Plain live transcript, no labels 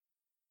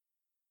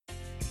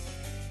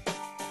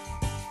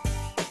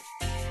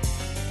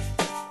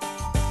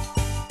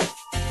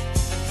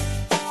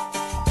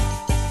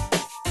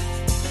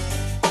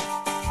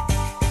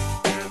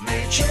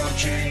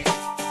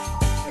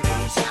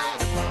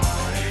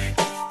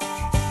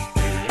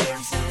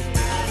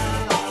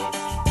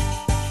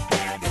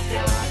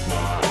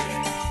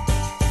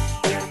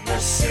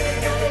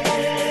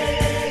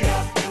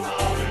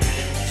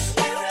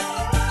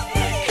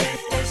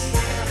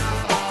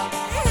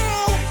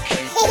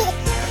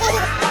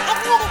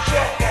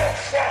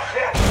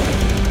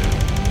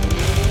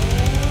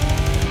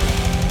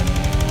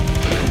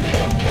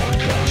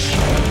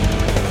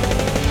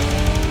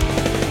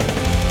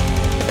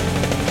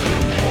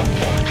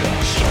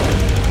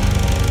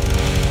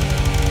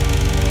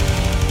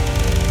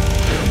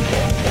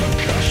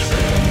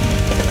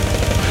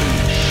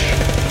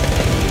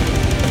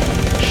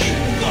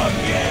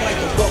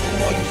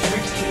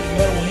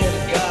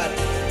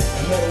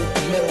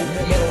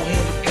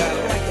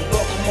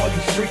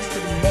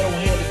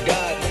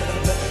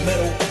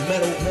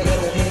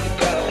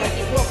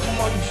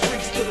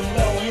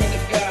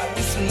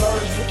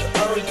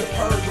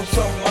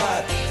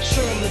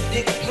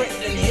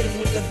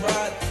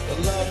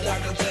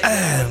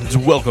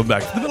welcome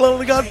back to the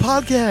Melody God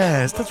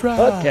Podcast. That's right.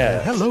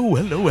 Podcast.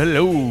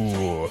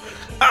 Hello.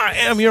 I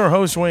am your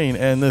host, Wayne,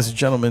 and this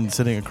gentleman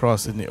sitting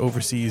across in the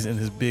overseas in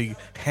his big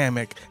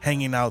hammock,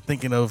 hanging out,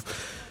 thinking of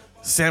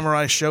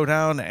Samurai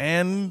Showdown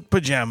and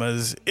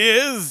pajamas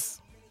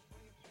is...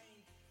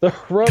 The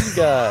Rum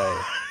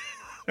Guy.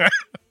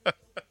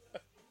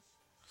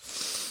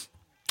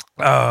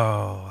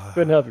 Oh.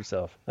 Couldn't help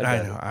yourself. I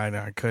know.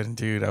 I couldn't,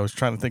 dude. I was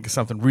trying to think of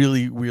something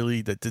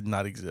really that did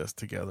not exist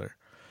together.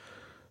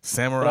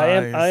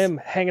 Samurai. I am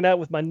hanging out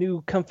with my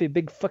new comfy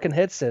big fucking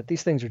headset.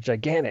 These things are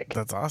gigantic.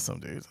 That's awesome,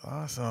 dude.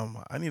 Awesome.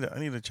 I need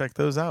to check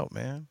those out,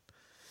 man.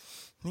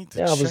 Need to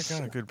check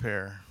out a good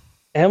pair.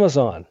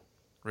 Amazon.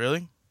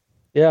 Really?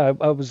 Yeah,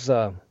 I was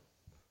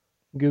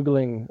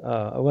Googling.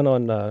 I went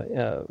on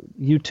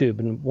YouTube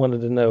and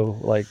wanted to know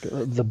like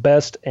the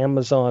best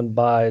Amazon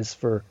buys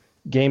for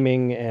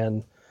gaming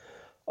and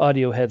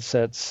audio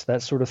headsets,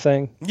 that sort of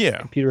thing. Yeah.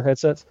 Computer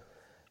headsets.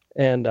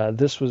 And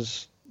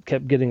this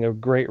kept getting a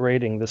great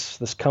rating.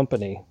 This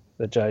company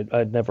that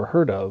I'd never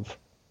heard of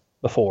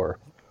before.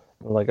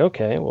 I'm like,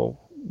 okay, well,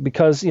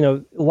 because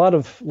a lot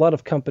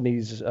of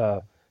companies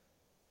they're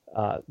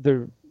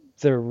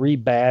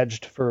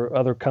rebadged for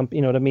other companies.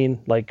 You know what I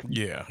mean? Like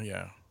yeah,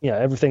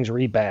 everything's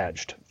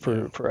rebadged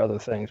for other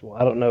things. Well,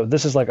 I don't know.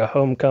 This is like a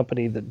home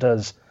company that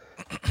does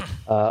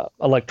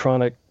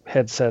electronic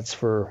headsets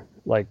for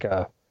like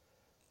a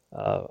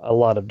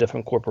lot of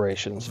different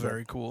corporations.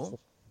 Very cool.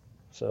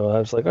 So I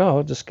was like, oh,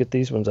 I'll just get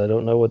these ones. I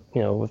don't know what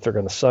if they're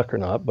going to suck or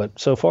not, but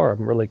so far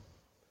I'm really,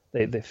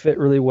 they fit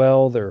really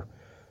well. They're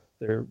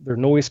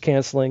noise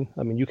canceling.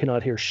 I mean, you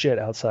cannot hear shit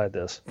outside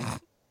this.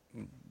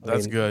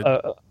 That's good.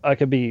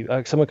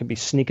 Someone could be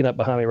sneaking up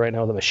behind me right now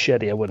with a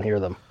machete. I wouldn't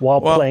hear them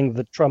while playing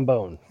the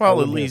trombone.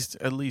 Well, at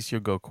least you'll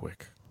go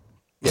quick.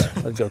 Yeah,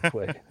 I'd go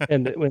quick.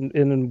 And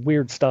in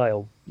weird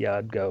style, yeah,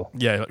 I'd go.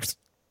 Yeah,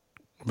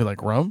 be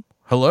like, rum?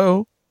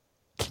 Hello?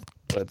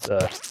 But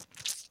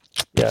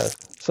yeah,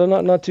 so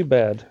not too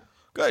bad.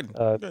 Good.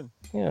 Good.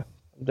 Yeah,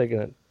 I'm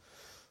digging it.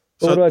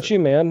 So what about you,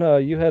 man?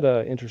 You had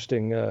an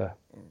interesting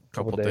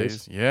couple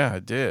days. Yeah, I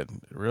did.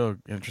 Real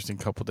interesting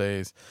couple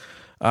days.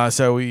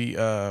 So we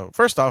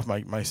first off,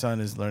 my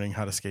son is learning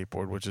how to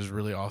skateboard, which is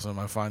really awesome.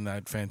 I find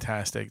that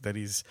fantastic that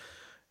he's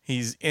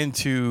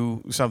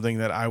into something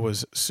that I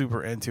was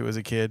super into as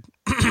a kid,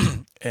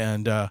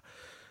 and I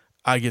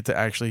get to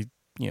actually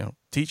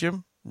teach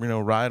him,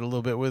 ride a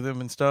little bit with him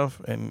and stuff,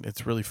 and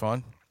it's really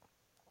fun.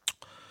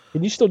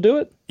 Can you still do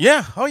it?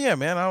 Yeah. Oh yeah,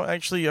 man. I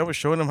was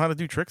showing him how to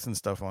do tricks and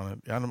stuff on it.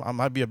 I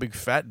might be a big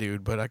fat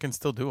dude, but I can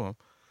still do them.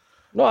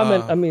 No,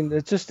 I mean,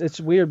 it's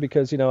weird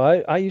because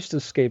I used to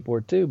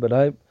skateboard too, but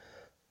I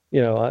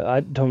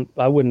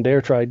wouldn't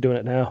dare try doing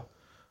it now.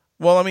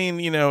 Well, I mean,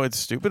 it's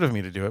stupid of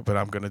me to do it, but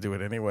I'm going to do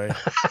it anyway.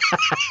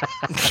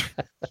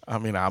 I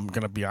mean, I'm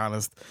going to be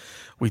honest.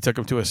 We took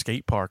him to a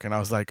skate park, and I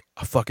was like,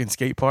 a fucking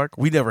skate park?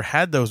 We never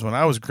had those when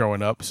I was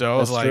growing up. So I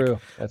was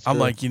I'm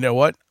like, you know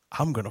what?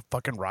 I'm going to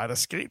fucking ride a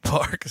skate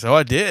park. So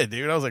I did,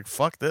 dude. I was like,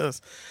 fuck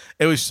this.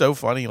 It was so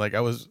funny. Like,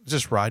 I was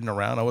just riding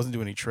around. I wasn't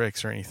doing any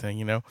tricks or anything,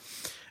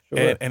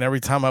 Sure. And every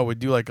time I would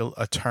do like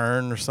a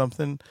turn or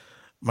something,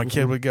 my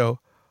kid would go,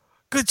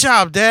 "Good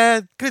job,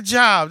 Dad. Good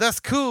job. That's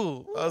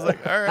cool." I was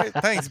like, all right,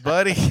 thanks,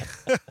 buddy.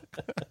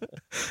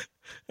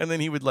 And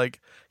then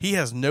he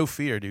has no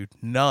fear, dude.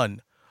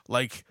 None.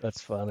 Like, that's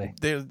funny.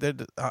 They're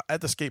at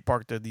the skate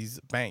park, there are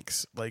these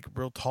banks, like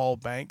real tall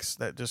banks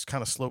that just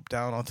kind of slope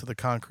down onto the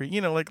concrete,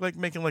 like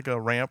making like a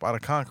ramp out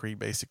of concrete,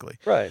 basically.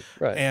 Right.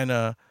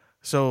 And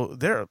so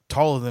they're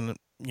taller than,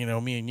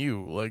 me and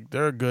you. Like,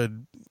 they're a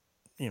good,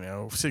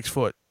 6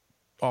 foot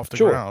off the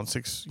ground,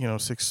 six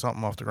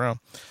something off the ground.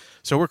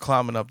 So we're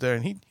climbing up there,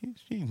 and he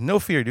no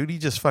fear, dude. He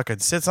just fucking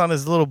sits on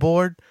his little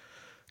board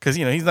because,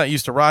 he's not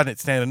used to riding it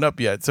standing up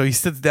yet. So he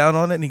sits down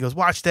on it, and he goes,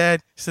 "Watch,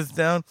 Dad." He sits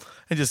down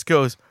and just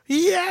goes,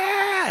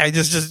 "Yeah!" And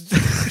just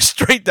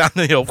straight down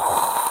the hill.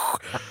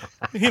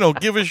 He don't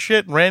give a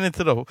shit. Ran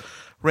into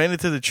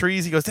the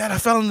trees. He goes, "Dad, I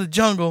fell in the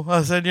jungle."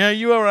 I said, "Yeah,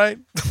 you all right?"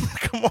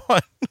 Come on.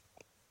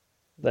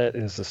 That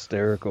is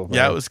hysterical, man.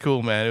 Yeah, it was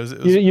cool, man. It was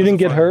you didn't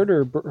get hurt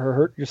or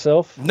hurt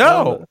yourself?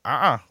 No,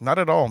 not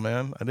at all,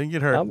 man. I didn't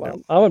get hurt.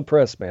 I'm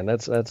impressed, man.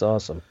 That's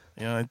awesome.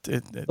 Yeah, it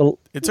took a little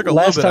bit out of me.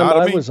 Last time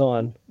I was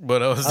on,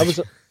 but I was I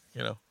was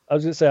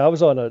gonna say I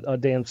was on a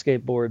damn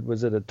skateboard.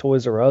 Was it a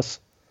Toys R Us?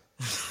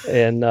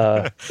 And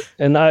I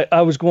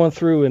was going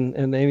through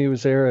and Amy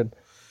was there and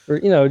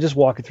just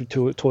walking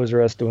through Toys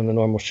R Us doing the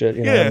normal shit.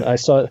 And I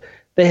saw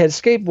they had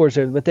skateboards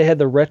there, but they had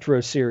the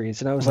retro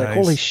series, and I was like,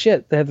 holy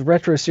shit! They had the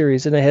retro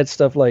series, and they had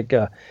stuff like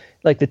the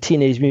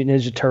Teenage Mutant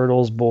Ninja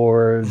Turtles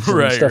boards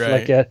and stuff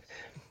like that.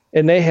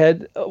 And they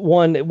had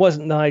one. It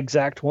wasn't my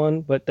exact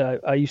one, but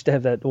I used to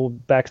have that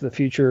old Back to the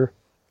Future.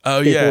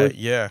 Oh skateboard.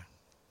 yeah.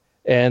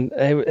 And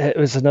it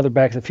was another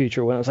Back to the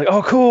Future one. I was like,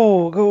 oh,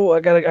 cool. I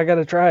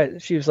gotta try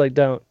it. She was like,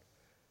 don't.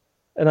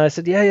 And I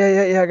said, yeah,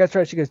 I gotta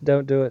try it. She goes,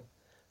 don't do it.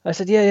 I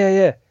said,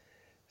 yeah.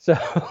 So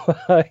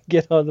I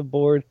get on the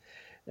board,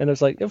 and I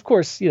was like, of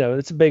course,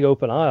 it's a big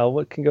open aisle.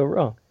 What can go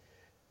wrong?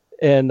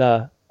 And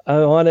I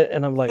I'm on it,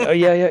 and I'm like, oh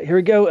yeah, here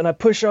we go, and I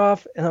push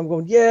off, and I'm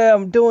going, yeah,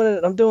 I'm doing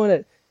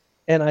it,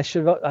 and I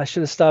should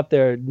have stopped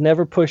there.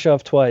 Never push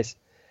off twice,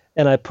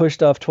 and I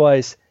pushed off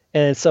twice,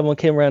 and someone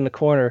came around the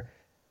corner,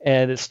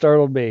 and it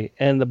startled me,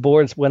 and the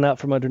boards went out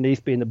from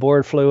underneath me, and the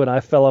board flew, and I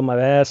fell on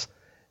my ass,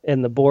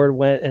 and the board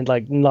went and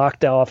like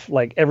knocked off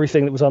like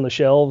everything that was on the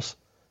shelves.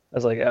 I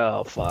was like,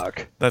 oh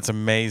fuck. That's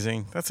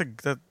amazing.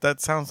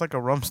 That sounds like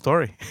a rum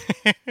story.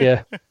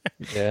 Yeah.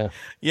 Yeah.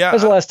 That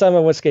was the last time I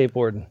went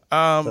skateboarding.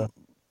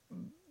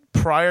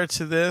 Prior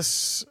to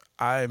this,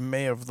 I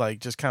may have like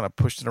just kind of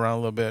pushed it around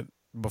a little bit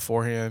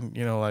beforehand,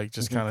 like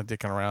just kind of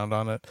dicking around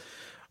on it.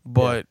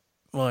 But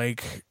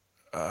like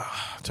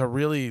to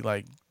really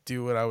like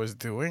do what I was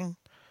doing,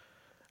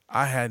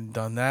 I hadn't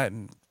done that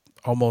in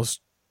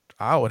almost,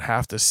 I would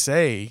have to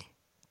say,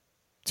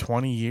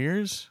 20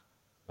 years.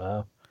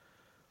 Wow.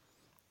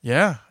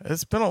 Yeah,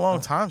 it's been a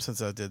long time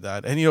since I did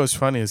that. And what's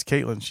funny is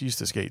Caitlin, she used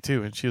to skate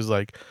too, and she was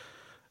like,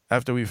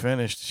 after we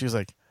finished, she was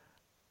like,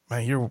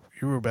 "Man, you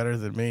were better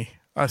than me."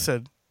 I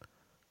said,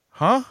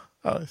 "Huh?"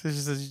 She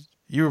says,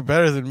 "You were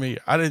better than me.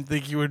 I didn't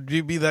think you would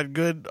be that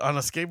good on a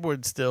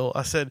skateboard still."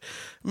 I said,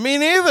 "Me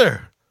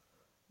neither."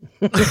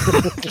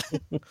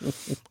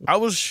 I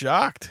was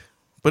shocked,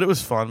 but it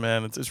was fun,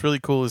 man. It's really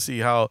cool to see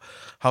how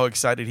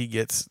excited he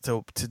gets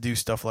to do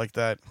stuff like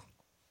that.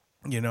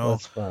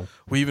 That's fun.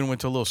 We even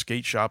went to a little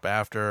skate shop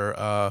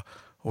after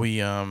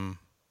we went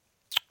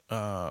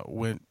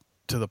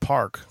to the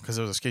park, because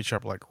there was a skate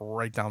shop like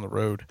right down the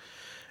road.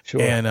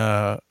 Sure.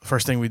 And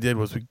first thing we did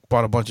was we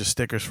bought a bunch of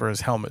stickers for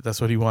his helmet.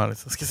 That's what he wanted.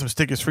 Let's get some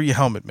stickers for your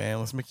helmet, man.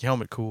 Let's make your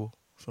helmet cool.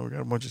 So we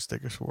got a bunch of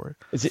stickers for it.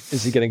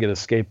 Is he going to get a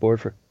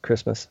skateboard for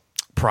Christmas?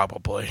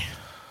 Probably.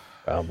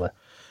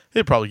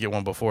 He'd probably get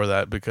one before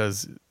that,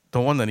 because the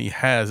one that he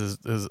has is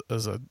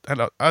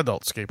an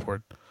adult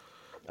skateboard.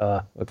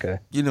 Okay.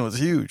 It's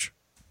huge.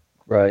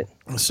 Right.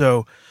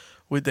 So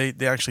they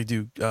actually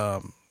do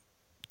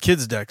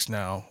kids decks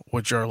now,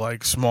 which are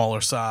like smaller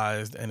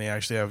sized, and they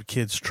actually have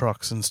kids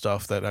trucks and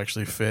stuff that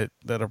actually fit,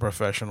 that are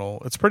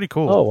professional. It's pretty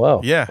cool. Oh wow.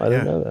 Yeah. I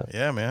didn't know that.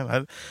 Yeah,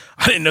 man.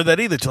 I didn't know that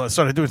either till I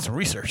started doing some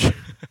research.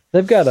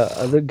 They've got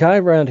the guy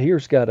around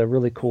here's got a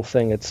really cool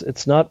thing.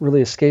 It's not really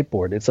a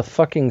skateboard. It's a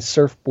fucking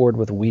surfboard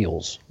with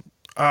wheels.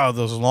 Oh,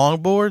 those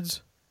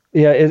longboards?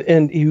 Yeah,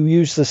 and you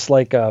use this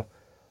like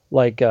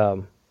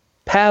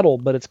paddle,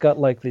 but it's got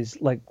like these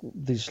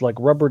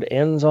rubbered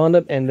ends on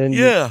it, and then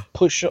you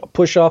push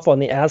off on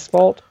the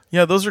asphalt.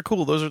 Yeah, those are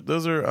cool. Those are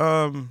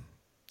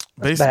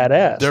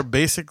badass. They're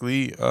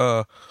basically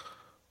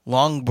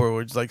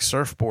longboards, like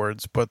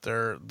surfboards, but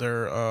they're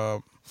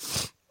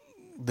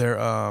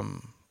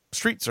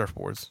street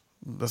surfboards.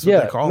 That's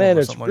what they call them. Man,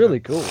 it's really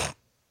cool.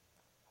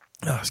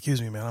 Oh,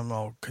 excuse me, man. I'm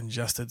all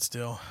congested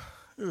still.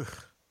 Ugh.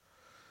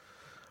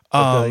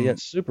 But,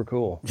 it's super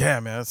cool. Yeah,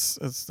 man,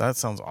 that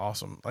sounds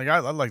awesome. Like I'd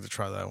like to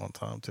try that one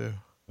time too.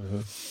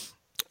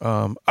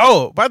 Mm-hmm.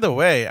 Oh, by the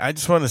way, I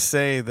just want to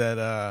say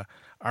that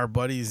our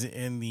buddies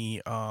in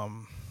the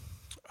how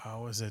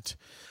was it?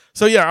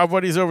 So yeah, our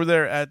buddies over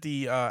there at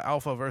the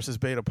Alpha versus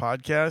Beta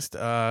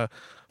podcast,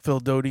 Phil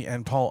Doty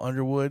and Paul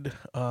Underwood.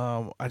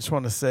 I just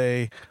want to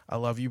say I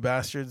love you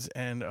bastards,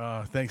 and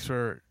thanks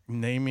for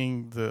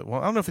naming I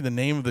don't know if the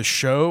name of the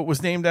show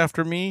was named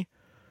after me,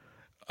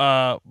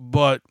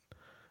 but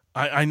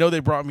I know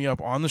they brought me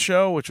up on the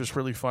show, which was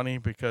really funny,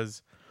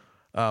 because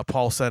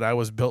Paul said I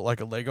was built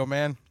like a Lego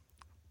man,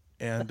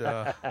 and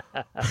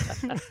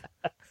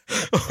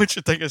which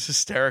I think is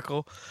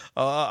hysterical.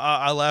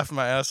 I laughed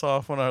my ass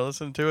off when I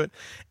listened to it,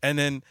 and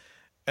then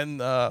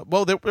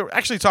well, they were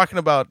actually talking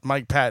about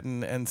Mike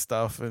Patton and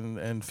stuff,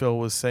 and Phil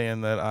was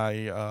saying that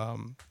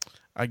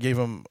I gave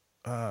him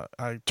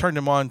I turned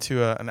him on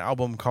to an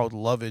album called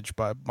Lovage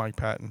by Mike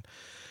Patton,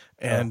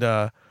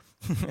 and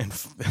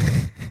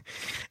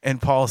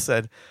and Paul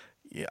said,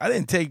 I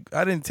didn't take me.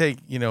 I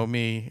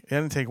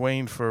didn't take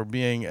Wayne for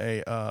being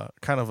a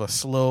kind of a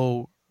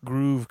slow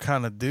groove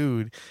kind of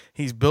dude.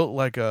 He's built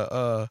like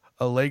a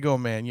Lego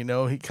man. He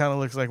kind of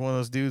looks like one of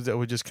those dudes that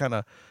would just kind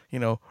of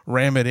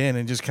ram it in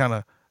and just kind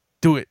of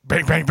do it,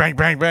 bang bang bang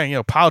bang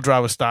bang, pile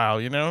driver style.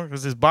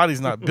 Because his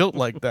body's not built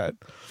like that.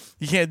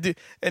 You can't do.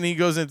 And he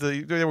goes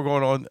into, they were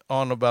going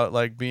on about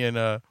like being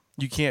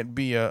you can't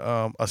be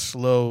a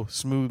slow,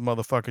 smooth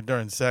motherfucker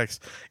during sex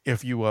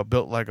if you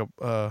built like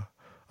a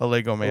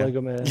Lego man. A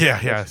Lego man.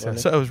 Yeah. So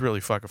it was really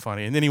fucking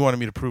funny. And then he wanted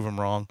me to prove him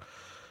wrong,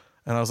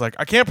 and I was like,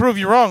 I can't prove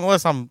you wrong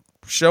unless I'm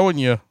showing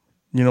you.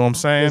 You know what I'm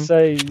saying?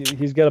 Say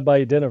he's got to buy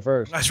you dinner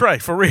first. That's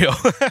right, for real.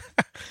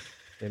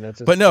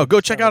 But no,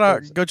 go check out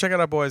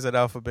our boys at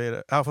Alpha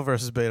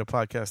versus Beta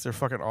podcast. They're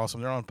fucking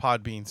awesome. They're on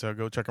Podbean, so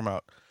go check them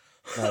out.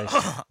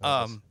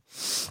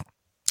 Nice.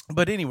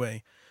 But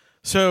anyway,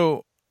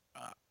 so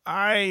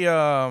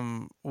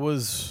I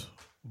was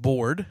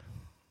bored,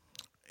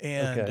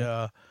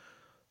 and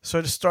so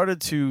I just started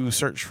to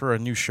search for a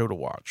new show to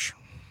watch.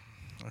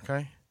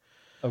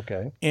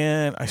 Okay.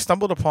 And I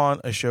stumbled upon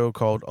a show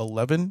called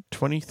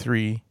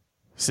 11/23/60.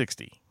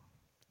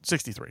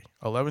 63.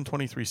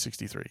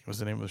 11/23/63 was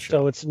the name of the show.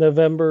 So it's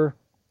November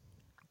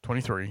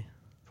 23.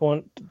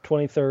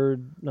 23rd,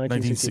 1963.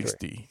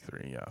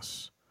 1963,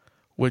 yes.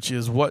 Which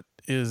is what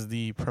is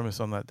the premise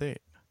on that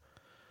date?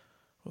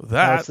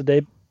 That's the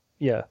day.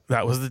 Yeah,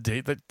 That was the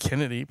date that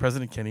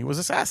President Kennedy, was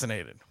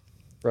assassinated.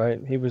 right.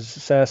 He was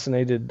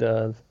assassinated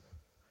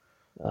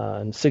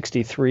in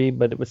 '63,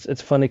 but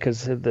it's funny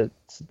because the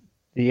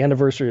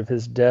anniversary of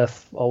his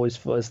death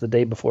always was the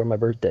day before my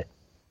birthday.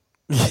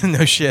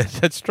 No shit,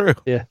 that's true.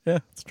 Yeah. Yeah,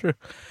 it's true.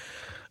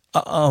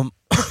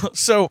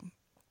 So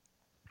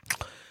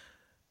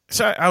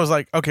I was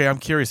like, okay, I'm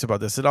curious about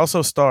this. It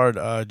also starred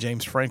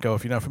James Franco.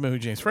 If you're not familiar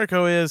with who James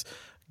Franco is,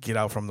 get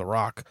out from The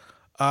Rock.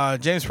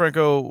 James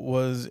Franco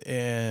was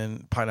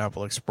in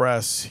Pineapple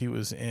Express. He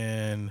was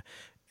in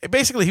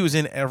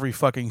every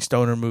fucking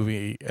stoner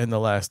movie in the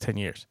last 10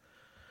 years.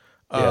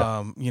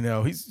 Yeah.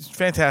 He's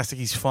fantastic.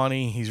 He's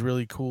funny. He's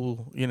really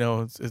cool.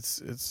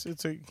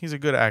 He's a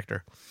good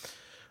actor.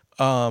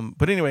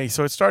 But anyway,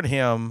 so it started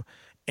him,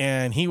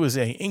 and he was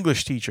a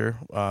English teacher,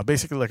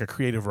 basically like a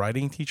creative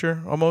writing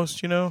teacher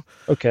almost,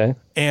 Okay.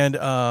 And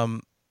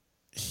I'm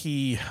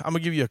gonna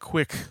give you a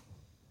quick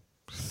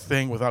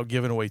thing without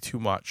giving away too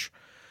much.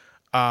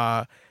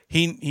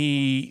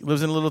 He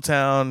lives in a little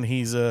town.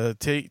 He's a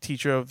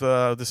teacher of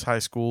this high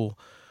school.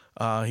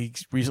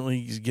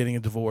 He's getting a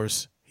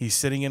divorce. He's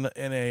sitting in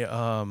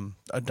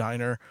a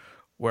diner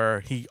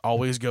where he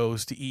always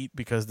goes to eat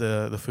because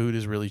the food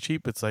is really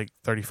cheap. It's like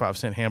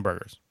 35-cent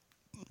hamburgers.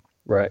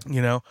 Right.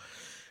 And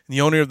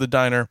the owner of the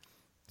diner,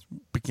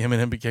 him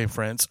and him became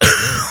friends.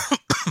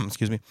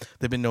 Excuse me.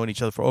 They've been knowing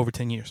each other for over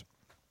 10 years.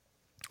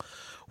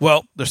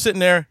 Well, they're sitting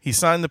there. He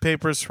signed the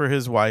papers for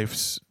his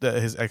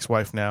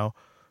ex-wife now.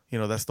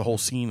 That's the whole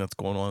scene that's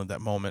going on at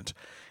that moment.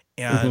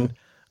 And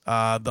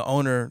the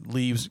owner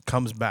leaves,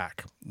 comes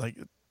back. Like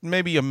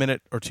maybe a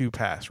minute or two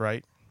pass,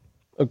 right?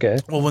 Okay.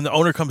 Well, when the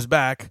owner comes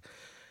back,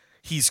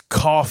 he's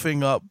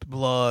coughing up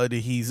blood.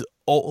 He's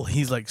old.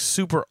 He's like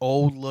super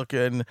old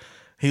looking.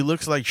 He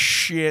looks like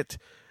shit.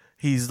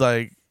 He's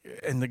like,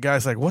 and the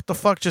guy's like, "What the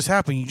fuck just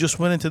happened? You just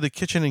went into the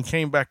kitchen and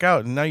came back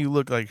out, and now you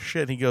look like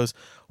shit." He goes,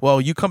 "Well,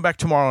 you come back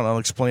tomorrow and I'll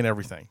explain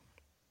everything."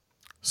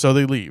 So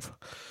they leave.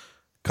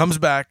 Comes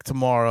back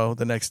tomorrow,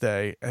 the next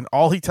day, and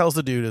all he tells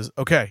the dude is,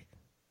 "Okay,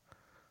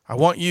 I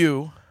want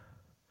you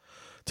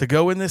to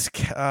go in this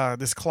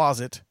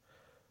closet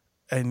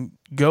and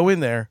go in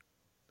there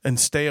and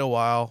stay a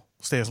while,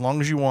 stay as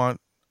long as you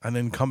want, and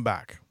then come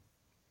back,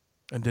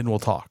 and then we'll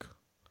talk."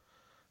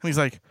 And he's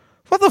like,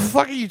 "What the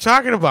fuck are you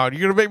talking about?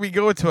 You're gonna make me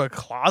go into a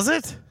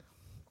closet?"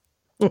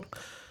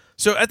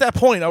 So at that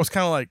point, I was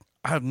kind of like,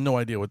 I have no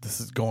idea what this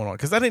is going on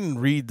because I didn't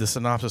read the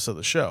synopsis of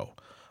the show.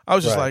 I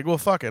was just like, well,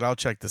 fuck it. I'll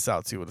check this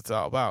out, see what it's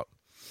all about.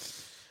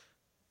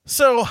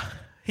 So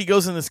he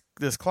goes in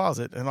this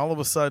closet, and all of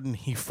a sudden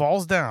he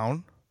falls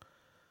down.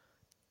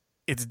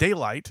 It's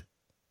daylight,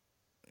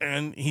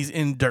 and he's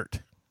in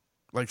dirt,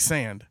 like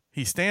sand.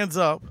 He stands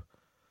up.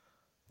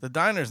 The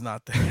diner's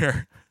not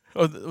there.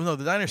 Oh, no,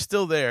 the diner's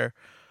still there.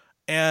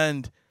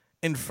 And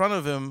in front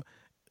of him,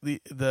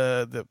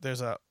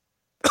 there's a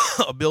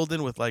a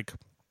building with like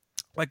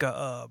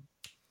a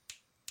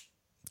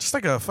just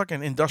like a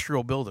fucking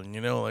industrial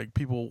building, like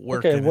people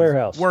working,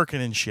 warehouse,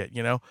 working and shit,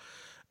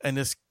 And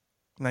this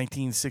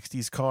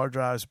 1960s car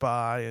drives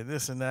by and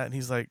this and that, and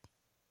he's like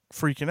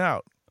freaking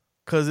out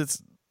because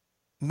it's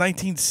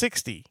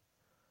 1960.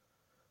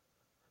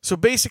 So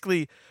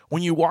basically,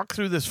 when you walk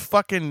through this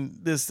fucking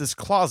this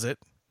closet,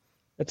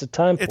 it's a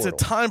time portal. It's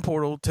a time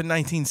portal to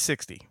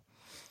 1960.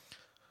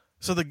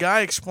 So the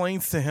guy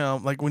explains to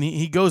him, like when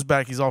he goes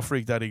back, he's all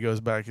freaked out. He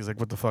goes back. He's like,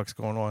 what the fuck's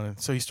going on? And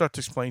so he starts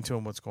to explain to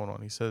him what's going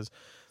on. He says,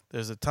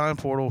 there's a time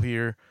portal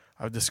here.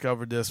 I've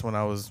discovered this when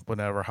I was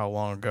how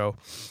long ago.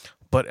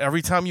 But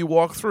every time you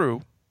walk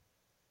through,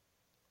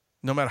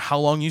 no matter how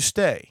long you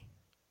stay,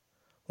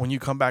 when you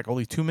come back,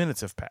 only 2 minutes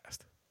have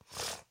passed.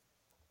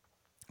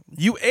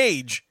 You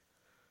age,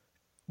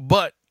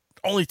 but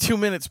only 2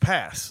 minutes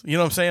pass. You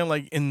know what I'm saying?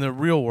 Like in the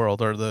real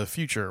world or the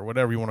future or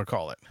whatever you want to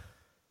call it.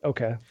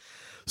 Okay.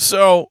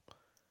 So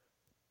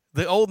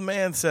the old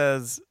man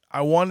says,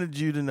 I wanted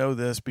you to know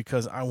this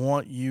because I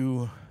want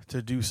you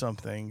to do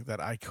something that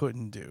I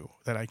couldn't do,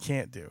 that I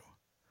can't do.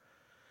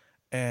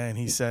 And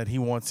he said he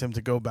wants him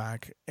to go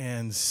back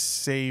and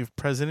save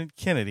President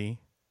Kennedy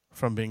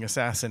from being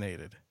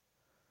assassinated.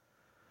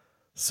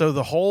 So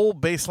the whole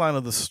baseline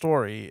of the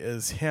story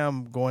is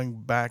him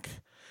going back,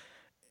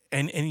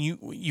 and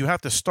you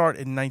have to start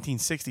in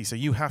 1960, so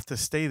you have to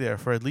stay there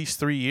for at least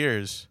 3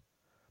 years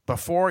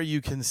before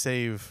you can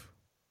save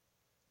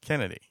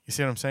Kennedy. You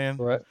see what I'm saying?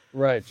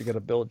 Right. You got to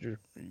build your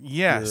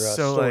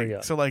story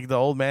up. So the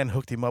old man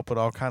hooked him up with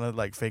all kind of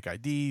like fake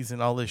IDs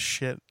and all this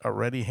shit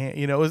already.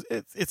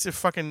 It's a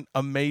fucking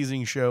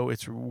amazing show.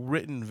 It's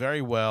written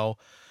very well,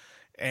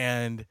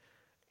 and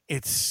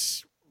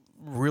it's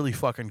really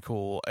fucking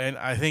cool. And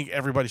I think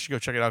everybody should go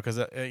check it out because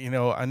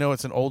I know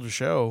it's an older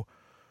show,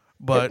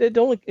 but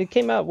it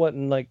came out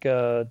in like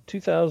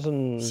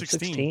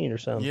 2016 or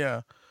something.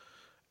 Yeah,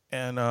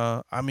 and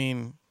I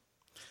mean.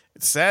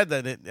 It's sad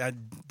that I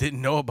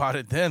didn't know about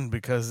it then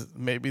because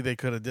maybe they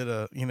could have did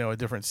a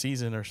different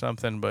season or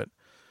something, but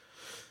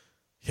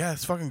Yeah,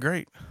 it's fucking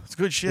great. It's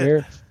good shit.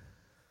 Weird.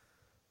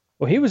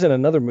 Well, he was in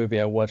another movie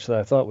I watched that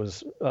I thought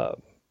was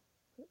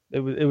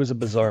it was a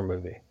bizarre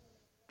movie.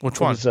 Which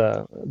It one? was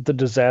The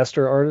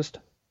Disaster Artist.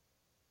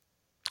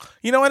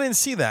 You know, I didn't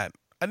see that.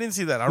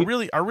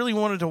 I really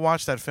wanted to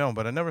watch that film,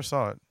 but I never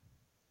saw it.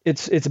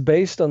 It's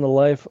based on the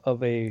life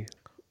of a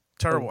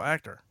Terrible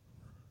actor.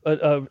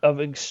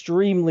 of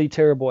extremely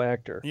terrible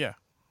actor. Yeah.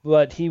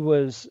 But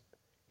he's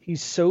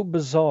so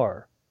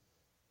bizarre.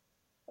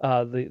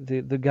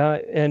 The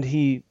guy, and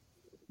he,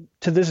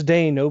 to this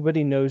day,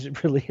 nobody knows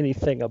really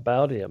anything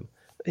about him,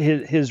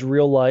 his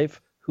real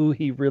life, who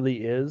he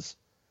really is.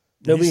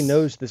 Nobody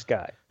knows this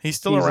guy. He's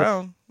still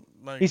around.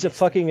 He's a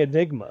fucking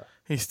enigma.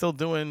 He's still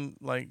doing,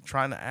 like,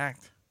 trying to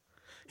act.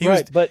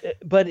 But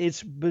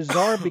it's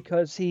bizarre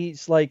because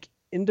he's like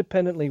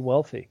independently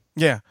wealthy.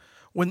 Yeah.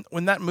 When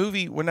that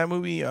movie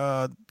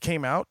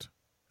came out,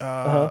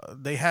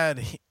 they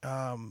had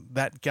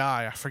that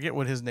guy. I forget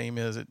what his name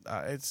is.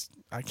 I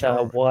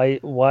can't remember.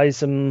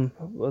 Wiseman,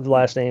 the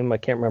last name I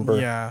can't remember.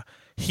 Yeah,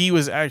 he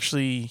was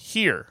actually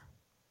here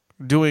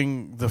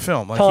doing the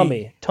film. Like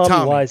Tommy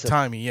Wiseman.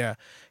 Tommy, yeah,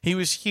 he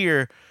was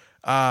here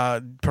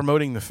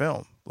promoting the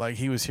film. Like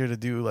he was here to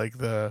do like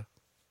the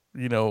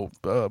meet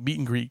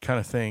and greet kind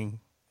of thing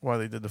while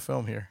they did the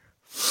film here.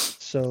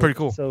 So pretty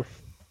cool. So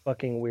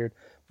fucking weird.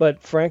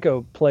 But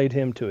Franco played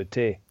him to a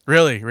T.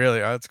 Really, oh,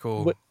 that's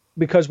cool.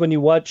 Because when you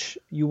watch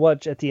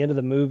at the end of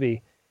the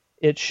movie,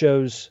 it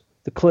shows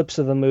the clips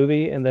of the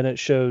movie, and then it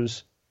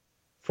shows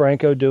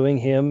Franco doing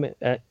him.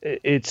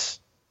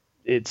 It's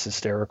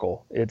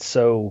hysterical. It's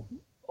so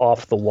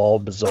off the wall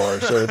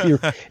bizarre. So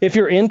if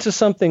you're into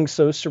something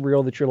so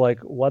surreal that you're like,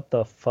 what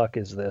the fuck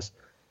is this?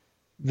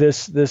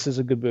 This is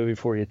a good movie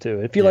for you too.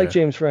 If you like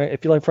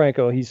if you like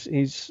Franco,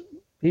 he's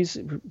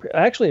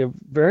actually a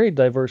very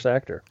diverse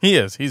actor. He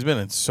is. He's been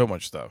in so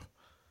much stuff.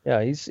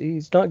 Yeah,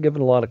 he's not given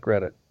a lot of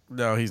credit.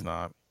 No, he's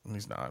not.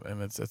 He's not,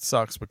 and it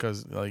sucks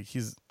because like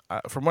he's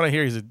from what I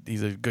hear,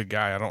 he's a good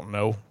guy. I don't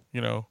know,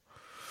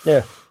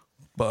 Yeah.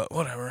 But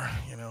whatever,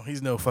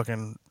 he's no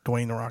fucking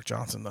Dwayne The Rock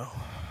Johnson though.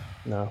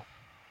 No.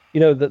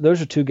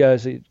 Those are two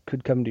guys that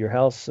could come to your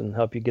house and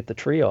help you get the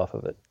tree off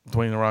of it.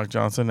 Dwayne The Rock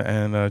Johnson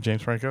and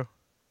James Franco.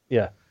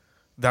 Yeah.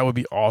 That would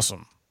be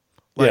awesome.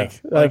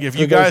 Like if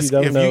you guys,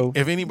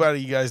 if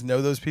anybody you guys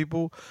know those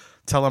people,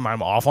 tell them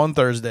I'm off on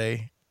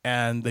Thursday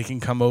and they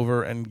can come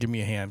over and give me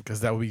a hand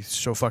because that would be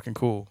so fucking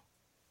cool.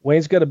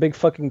 Wayne's got a big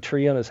fucking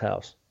tree on his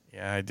house.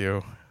 Yeah, I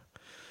do.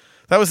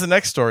 That was the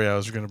next story I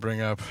was going to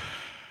bring up.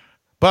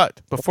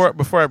 But before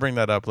I bring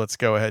that up, let's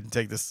go ahead and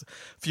take this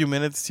few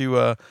minutes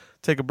to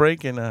take a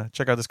break and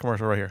check out this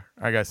commercial right here.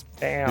 All right, guys.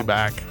 Bam. Be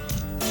back.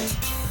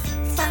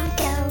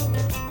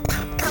 Funko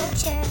Pop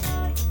Culture.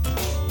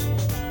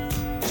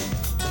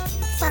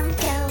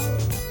 Funko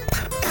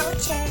Pop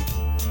Culture.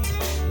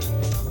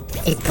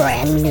 A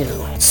brand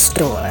new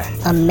store.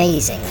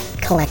 Amazing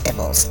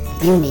collectibles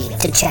you need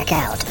to check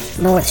out.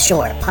 North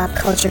Shore Pop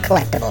Culture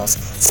Collectibles,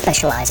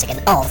 specializing in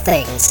all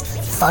things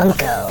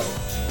Funko.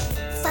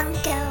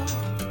 Funko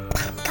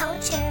Pop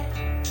Culture.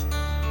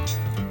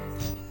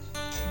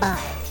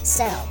 Buy,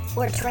 sell,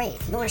 or trade.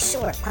 North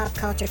Shore Pop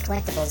Culture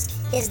Collectibles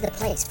is the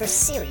place for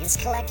serious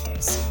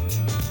collectors.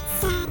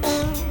 And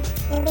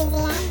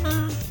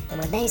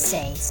when they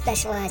say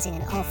specializing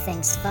in all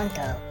things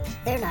Funko,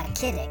 they're not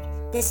kidding.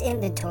 This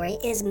inventory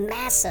is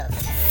massive.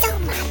 So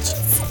much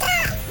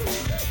stuff!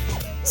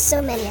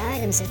 So many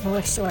items at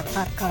North Shore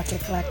Pop Culture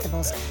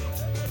Collectibles.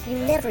 You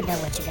never know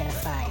what you're gonna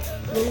find.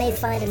 You may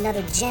find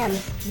another gem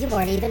you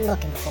weren't even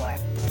looking for.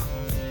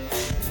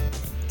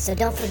 So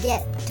don't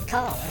forget to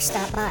call or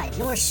stop by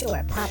North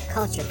Shore Pop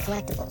Culture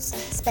Collectibles,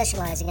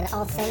 specializing in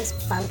all things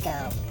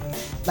Funko.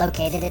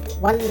 Located at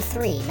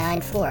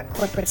 1394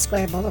 Corporate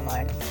Square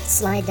Boulevard,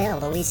 Slidell,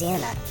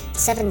 Louisiana,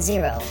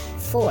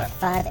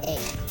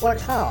 70458, or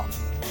call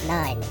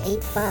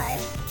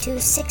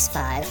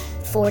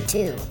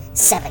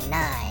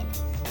 985-265-4279.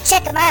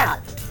 Check them out!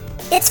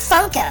 It's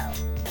Funko!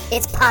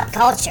 It's pop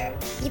culture.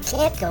 You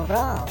can't go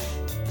wrong.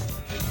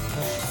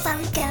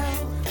 Funko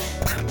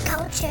Pop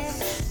Culture.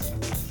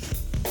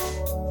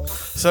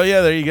 So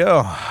yeah, there you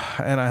go.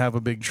 And I have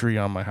a big tree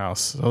on my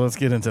house. So let's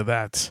get into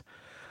that.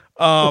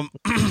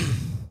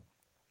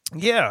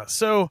 Yeah,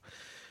 so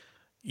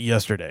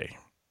yesterday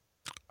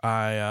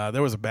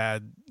there was a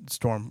bad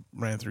storm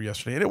ran through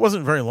yesterday, and it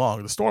wasn't very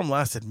long. The storm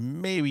lasted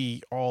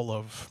maybe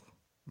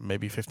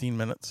 15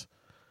 minutes.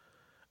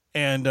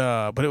 And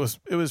but it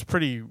was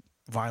pretty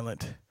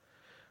violent.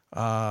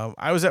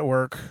 I was at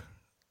work.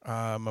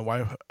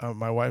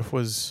 My wife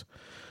was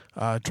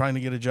trying to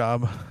get a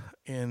job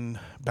in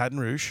Baton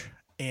Rouge,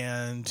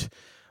 and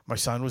my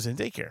son was in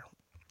daycare.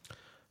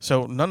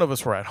 So none of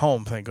us were at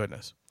home, thank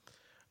goodness.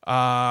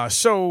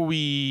 So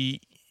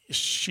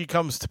she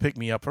comes to pick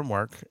me up from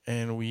work,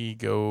 and we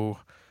go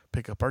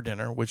pick up our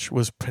dinner, which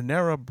was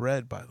Panera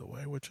bread, by the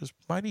way, which is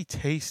mighty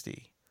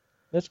tasty.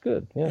 That's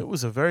good. Yeah. It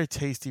was a very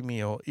tasty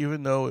meal,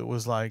 even though it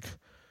was like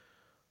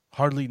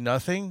hardly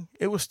nothing.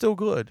 It was still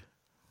good.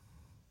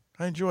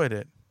 I enjoyed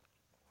it.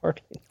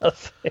 Hardly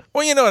nothing.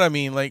 Well, you know what I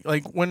mean. Like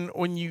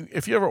when you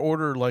if you ever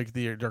order like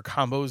their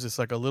combos, it's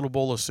like a little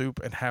bowl of soup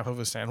and half of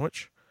a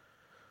sandwich.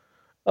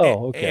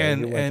 Oh, okay.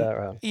 And you went that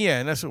route. yeah,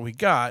 and that's what we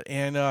got.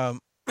 And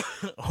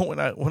when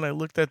I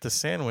looked at the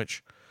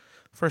sandwich,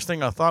 first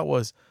thing I thought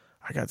was,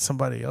 I got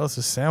somebody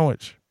else's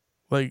sandwich.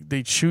 Like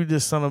they chewed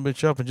this son of a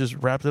bitch up and just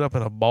wrapped it up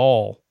in a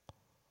ball.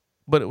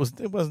 But it was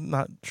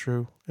not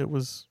true. It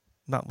was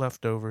not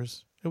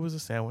leftovers. It was a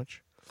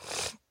sandwich,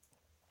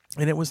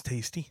 and it was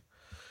tasty.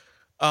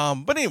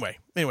 But anyway,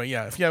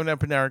 yeah. If you haven't had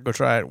Panera, go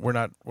try it. We're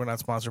not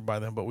sponsored by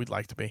them, but we'd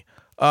like to be.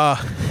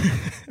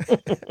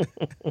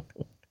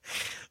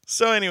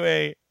 So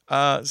anyway,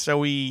 so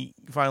we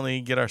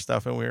finally get our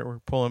stuff and we're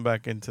pulling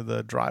back into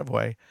the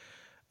driveway,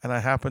 and I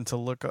happen to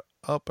look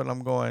up and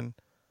I'm going,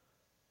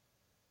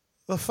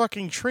 the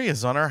fucking tree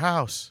is on our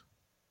house.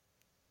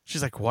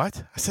 She's like,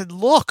 what? I said,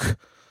 look,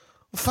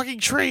 the fucking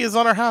tree is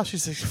on our house. She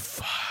says,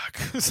 fuck.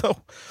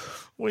 So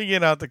we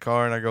get out the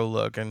car and I go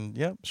look, and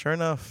yep, sure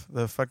enough,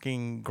 the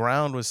fucking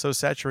ground was so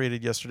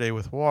saturated yesterday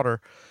with water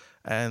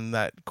and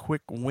that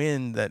quick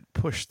wind that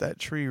pushed that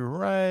tree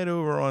right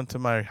over onto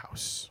my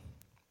house.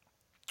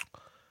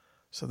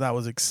 So that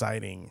was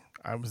exciting.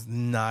 I was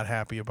not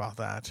happy about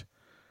that.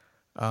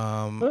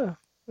 And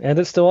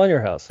it's still on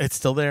your house. It's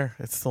still there.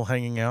 It's still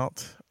hanging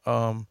out.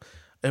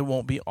 It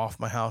won't be off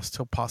my house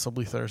till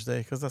possibly Thursday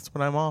because that's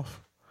when I'm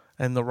off.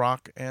 And The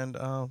Rock and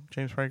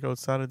James Franco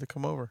decided to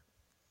come over.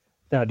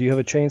 Now, do you have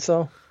a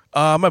chainsaw?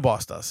 My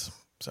boss does.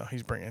 So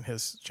he's bringing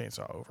his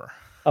chainsaw over.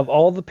 Of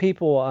all the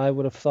people I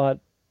would have thought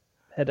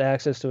had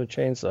access to a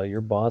chainsaw,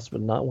 your boss,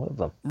 but not one of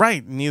them.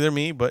 Right. Neither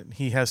me, but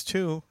he has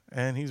two,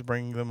 and he's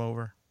bringing them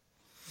over.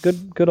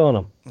 Good on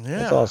him. Yeah.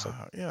 That's awesome.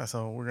 Yeah,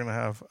 so we're going to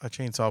have a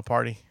chainsaw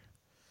party.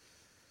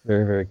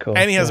 Very, very cool.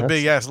 And he has a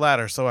big-ass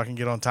ladder so I can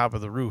get on top of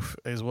the roof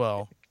as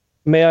well.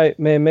 May I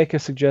make a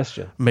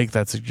suggestion? Make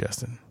that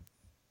suggestion.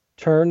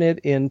 Turn it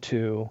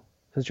into,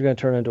 since you're going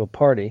to turn it into a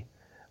party,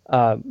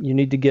 you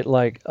need to get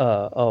like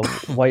a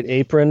white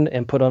apron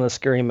and put on a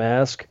scary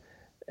mask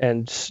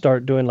and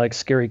start doing like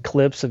scary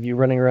clips of you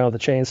running around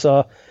with a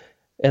chainsaw.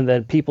 And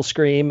then people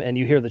scream and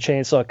you hear the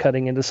chainsaw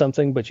cutting into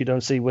something, but you don't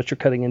see what you're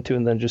cutting into,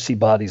 and then just see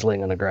bodies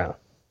laying on the ground.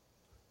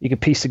 You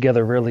could piece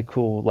together a really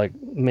cool like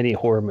mini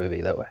horror movie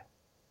that way.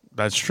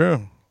 That's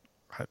true.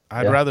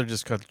 I'd rather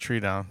just cut the tree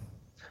down.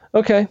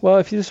 Okay, well,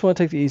 if you just want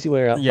to take the easy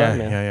way out, Yeah, fine,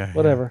 man. yeah.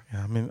 Whatever.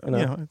 Yeah, I mean, you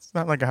know, it's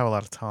not like I have a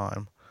lot of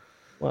time.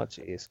 Well,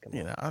 jeez, come on.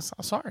 You know, I'm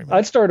sorry, man.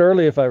 I'd start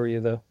early if I were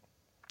you, though.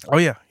 Oh,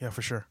 yeah,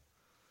 for sure.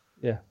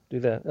 Yeah, do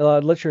that.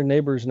 I'd let your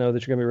neighbors know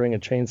that you're going to be bringing a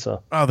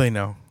chainsaw. Oh, they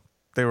know.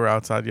 They were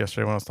outside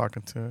yesterday when I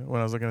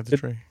was looking at the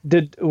tree.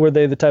 Were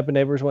they the type of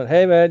neighbors who went,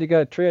 hey, man, you got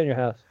a tree on your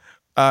house?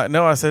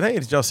 No, I said, hey,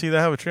 did y'all see that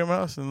I have a tree on my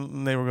house? And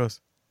the neighbor goes,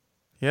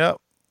 yep.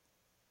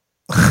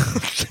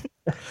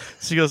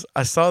 She goes,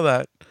 I saw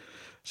that.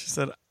 She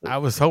said, I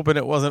was hoping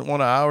it wasn't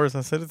one of ours.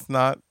 I said, it's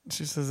not.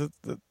 She says,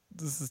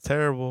 this is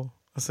terrible.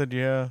 I said,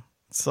 yeah,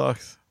 it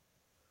sucks.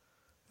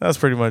 That's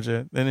pretty much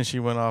it. And then she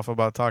went off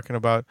about talking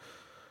about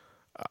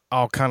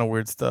all kind of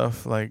weird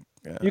stuff. Like,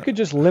 you could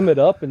just limb it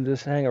up and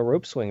just hang a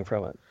rope swing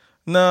from it.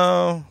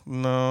 No.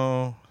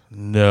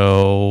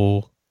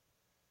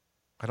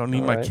 I don't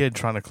need my kid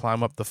trying to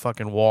climb up the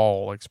fucking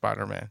wall like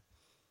Spider-Man.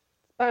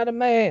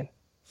 Spider-Man.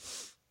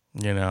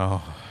 You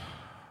know,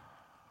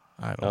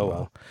 I don't know.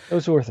 Well, it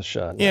was worth a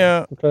shot.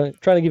 Yeah. I'm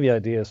trying to give you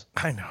ideas.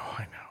 I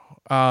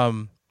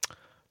know.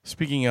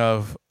 Speaking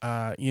of,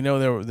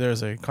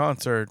 there's a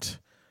concert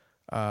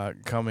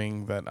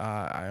coming that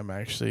I am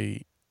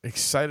actually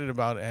excited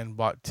about and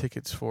bought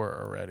tickets for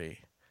already.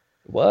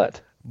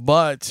 What?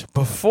 But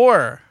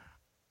before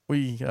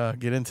we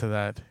get into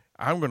that,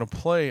 I'm going to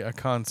play a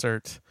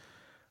concert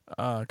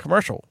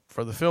commercial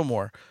for the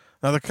Fillmore.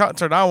 Now, the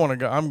concert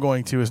I'm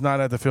going to is not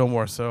at the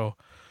Fillmore, so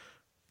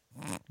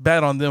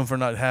bad on them for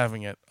not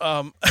having it.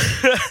 But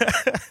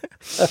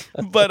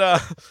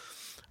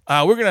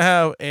we're going to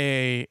have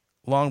a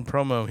long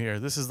promo here.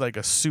 This is like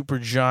a super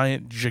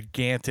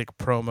gigantic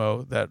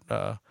promo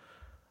that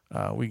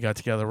we got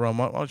together. Rome,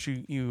 why don't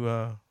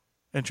you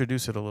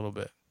introduce it a little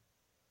bit?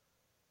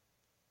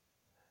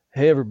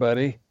 Hey,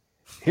 everybody.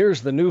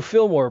 Here's the new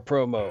Fillmore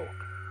promo.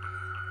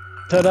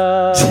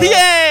 Ta-da!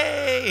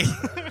 Yay!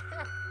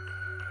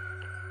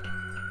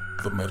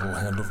 The Metal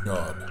Hand of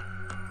God.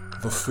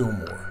 The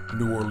Fillmore,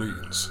 New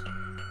Orleans.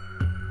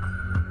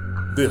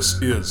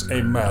 This is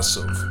a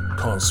massive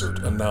concert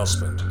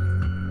announcement.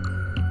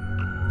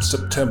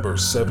 September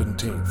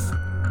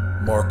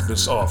 17th. Mark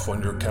this off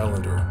on your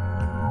calendar.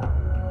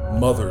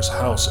 Mother's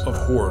House of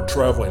Horror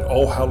traveling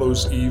All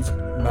Hallows Eve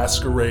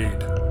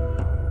Masquerade.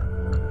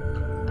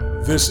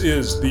 This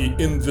is the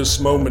In This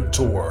Moment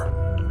tour.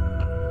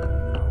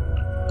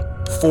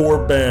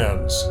 4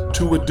 bands,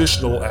 2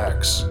 additional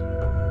acts.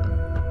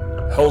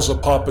 Hell's a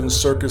Poppin'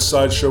 Circus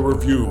Sideshow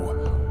Review.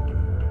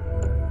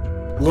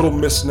 Little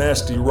Miss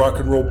Nasty Rock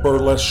and Roll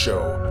Burlesque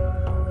Show.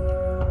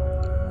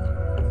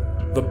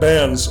 The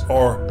bands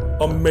are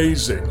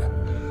amazing,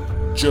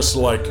 just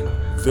like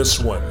this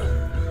one.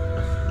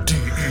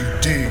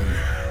 D.E.D.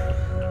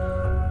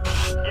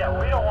 Yeah,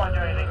 we don't want to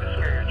do anything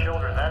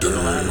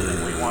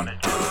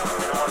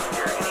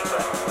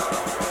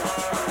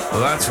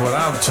That's what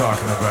I'm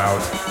talking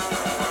about.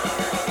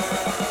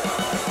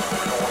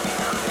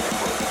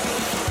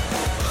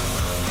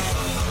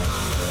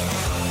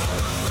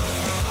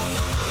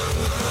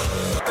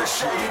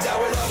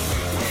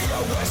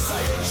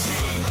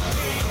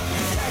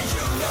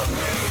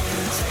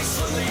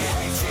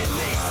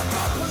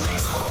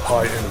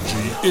 High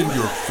energy, in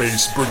your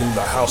face, bringing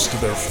the house to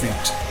their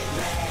feet.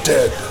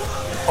 Dead,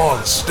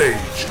 on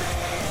stage.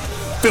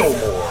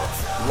 Fillmore,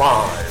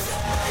 live.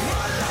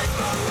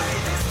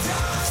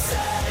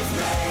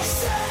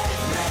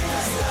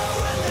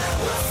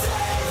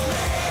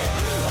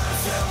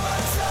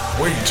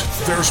 Wait,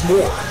 there's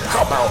more.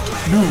 How about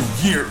New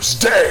Year's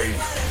Day?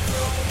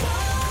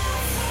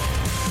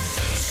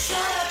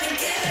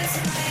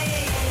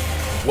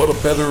 What a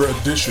better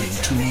addition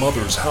to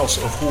Mother's House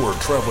of Horror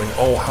traveling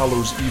All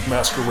Hallows Eve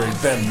Masquerade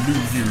than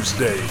New Year's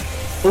Day,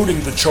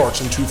 owning the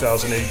charts in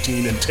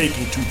 2018 and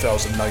taking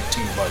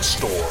 2019 by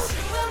storm.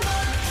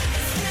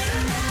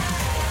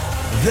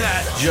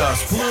 That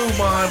just blew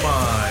my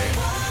mind.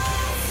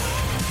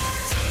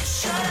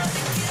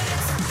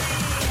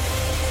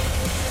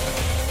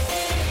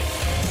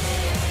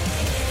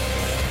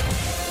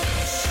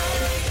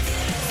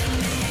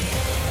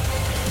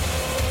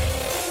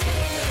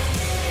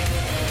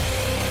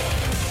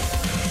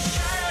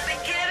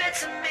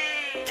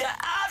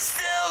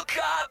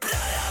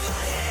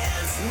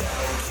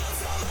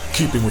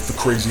 Keeping with the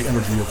crazy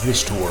energy of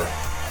this tour,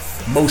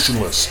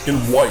 Motionless in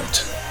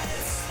White.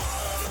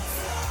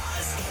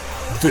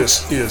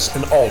 This is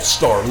an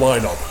all-star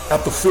lineup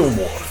at the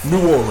Fillmore,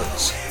 New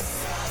Orleans,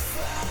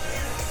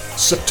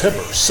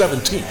 September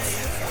 17th.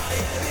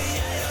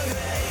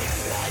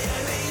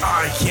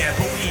 I can't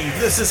believe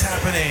this is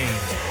happening.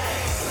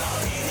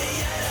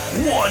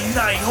 One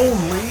night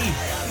only.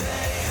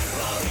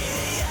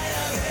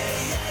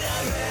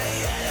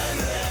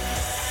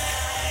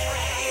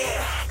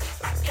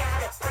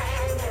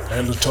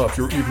 And to top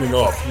your evening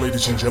off,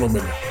 ladies and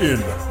gentlemen, in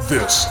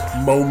this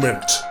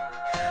moment,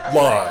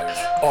 live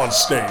on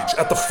stage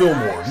at the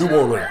Fillmore, New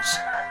Orleans.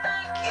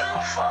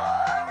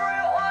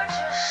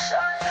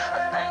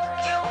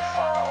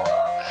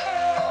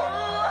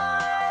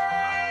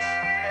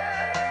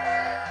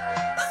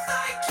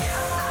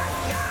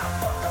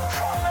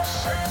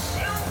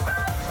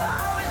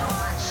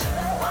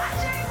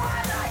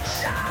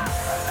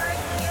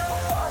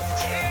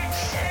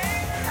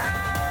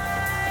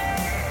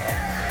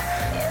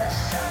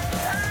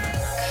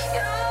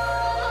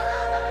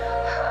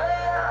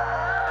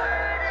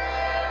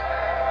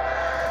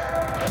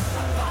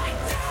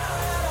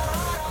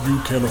 You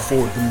can't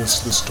afford to miss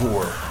this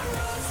tour.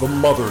 The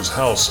Mother's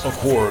House of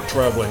Horror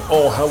traveling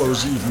All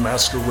Hallows Eve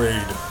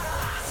Masquerade.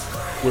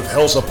 With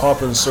Hell's a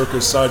Poppin'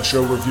 Circus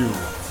Sideshow Review,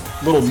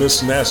 Little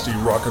Miss Nasty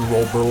Rock and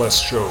Roll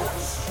Burlesque Show,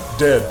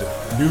 Dead,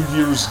 New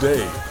Year's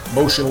Day,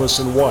 Motionless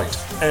in White,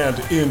 and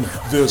In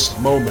This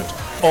Moment,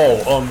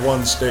 all on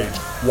one stage,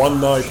 one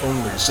night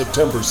only,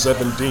 September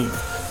 17th.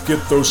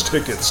 Get those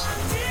tickets.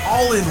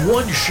 All in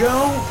one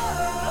show?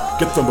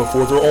 Get them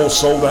before they're all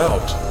sold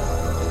out.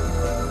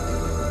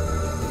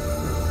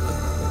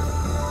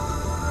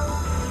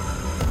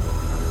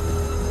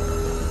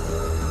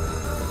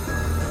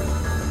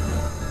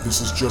 This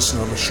is just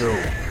not a show.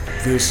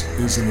 This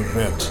is an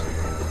event.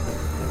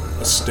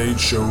 A stage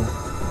show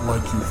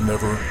like you've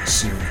never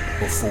seen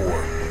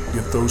before.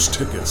 Get those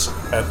tickets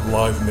at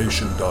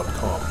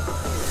livenation.com,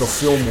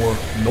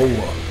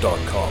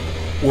 thefillmorenola.com,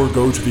 or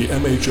go to the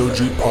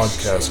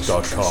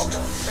mhogpodcast.com.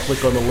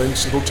 Click on the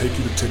links, it'll take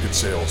you to ticket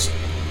sales.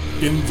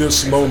 In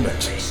This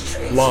Moment,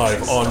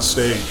 live on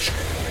stage.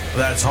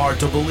 That's hard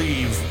to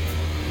believe.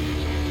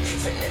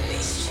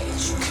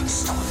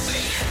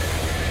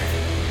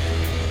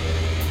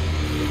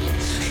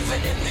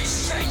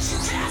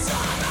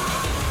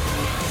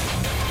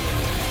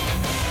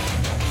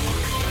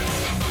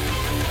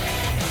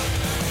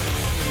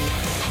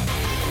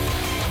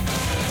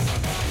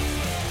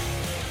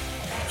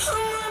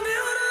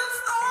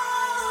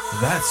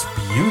 That's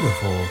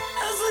beautiful.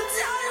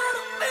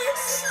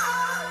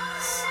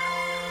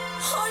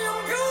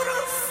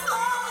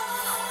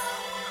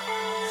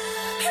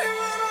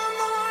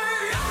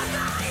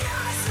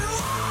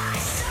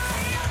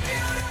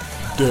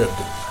 Dead,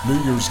 New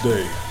Year's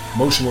Day,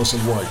 Motionless in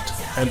White,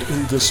 and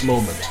In This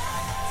Moment.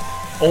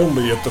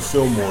 Only at the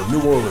Fillmore,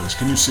 New Orleans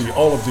can you see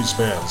all of these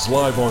bands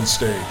live on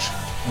stage.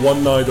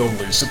 One night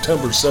only,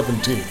 September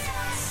 17th.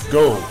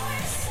 Go!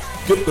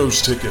 Get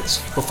those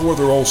tickets before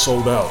they're all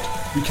sold out.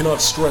 We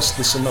cannot stress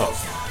this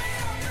enough.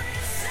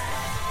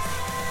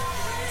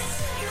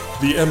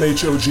 The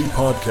MHOG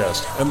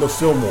Podcast and the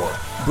Fillmore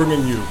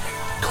bringing you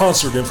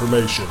concert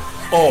information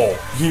all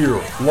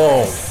year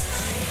long.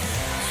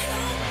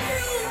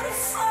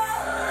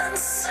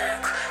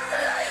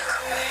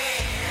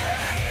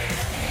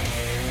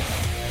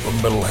 The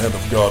Metal Hand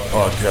of God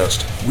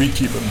Podcast. We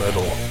keep it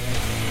metal.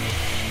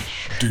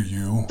 Do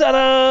you?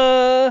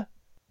 Ta-da!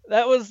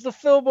 That was the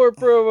Fillmore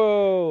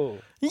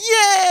promo.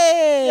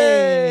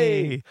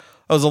 Yay!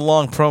 That was a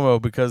long promo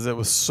because there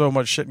was so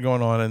much shit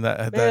going on in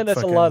that. Man,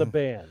 that's a lot of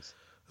bands.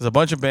 There's a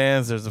bunch of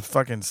bands. There's a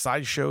fucking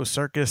sideshow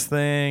circus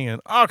thing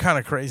and all kind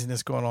of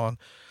craziness going on.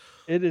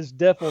 It is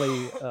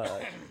definitely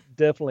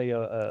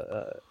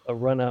a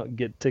run out and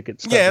get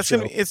tickets. Yeah,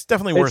 it's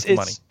definitely worth the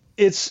money.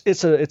 It's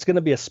going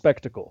to be a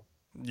spectacle.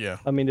 Yeah.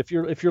 I mean, if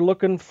you're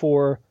looking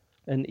for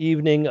an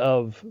evening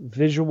of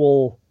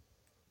visual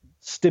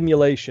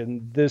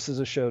stimulation, this is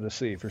a show to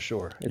see for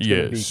sure.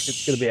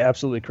 It's going to be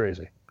absolutely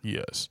crazy.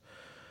 Yes.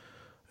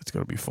 It's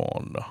going to be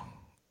fun.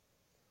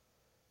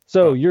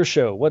 So your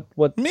show,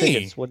 what me?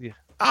 tickets? What do you?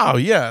 Oh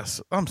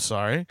yes, I'm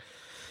sorry.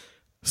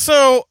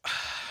 So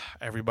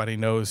everybody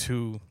knows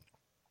who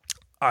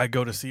I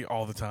go to see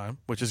all the time,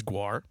 which is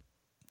Guar,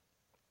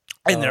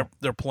 and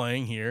they're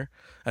playing here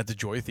at the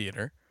Joy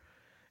Theater,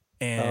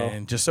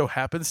 and just so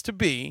happens to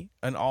be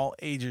an all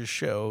ages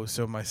show.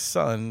 So my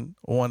son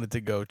wanted to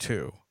go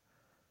too.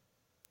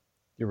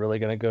 You're really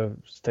gonna go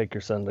take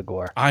your son to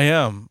Guar? I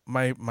am.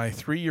 My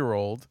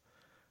 3-year-old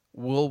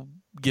will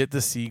get to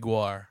see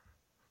Guar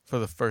for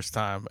the first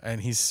time,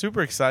 and he's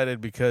super excited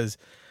because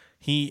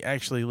he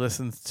actually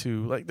listens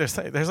to, like, there's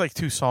like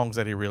 2 songs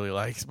that he really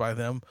likes by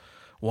them.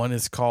 One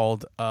is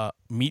called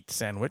Meat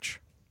Sandwich.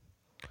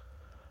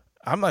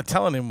 I'm not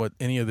telling him what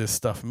any of this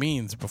stuff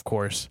means, of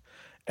course.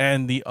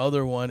 And the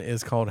other one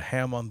is called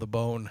Ham on the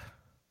Bone.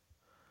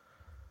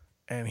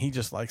 And he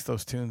just likes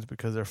those tunes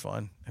because they're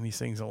fun, and he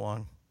sings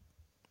along.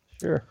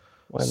 Sure.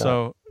 Why not?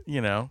 So,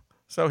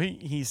 so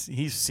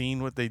he's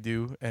seen what they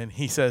do, and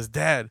he says,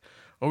 "Dad,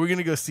 are we going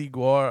to go see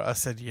Guar?" I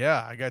said,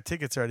 "Yeah, I got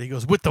tickets already." He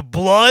goes, "With the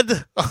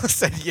blood?" I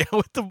said, "Yeah,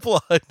 with the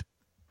blood."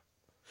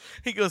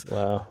 He goes,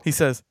 "Wow." He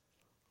says,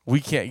 "We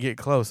can't get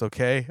close,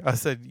 okay?" I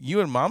said,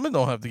 "You and Mama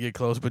don't have to get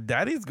close, but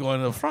Daddy's going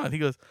to the front." He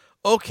goes,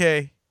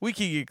 "Okay, we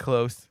can get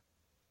close."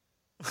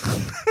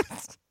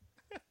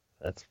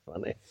 That's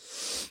funny.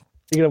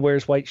 You going to wear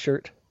his white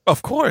shirt?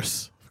 Of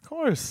course.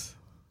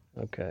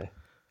 Okay.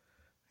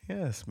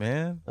 Yes,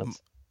 man.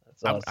 That's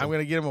awesome. I'm going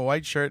to get him a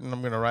white shirt, and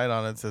I'm going to write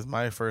on it, says,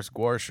 "My first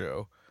Guar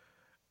show."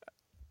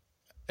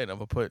 And I'm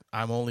going to put,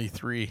 "I'm only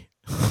 3.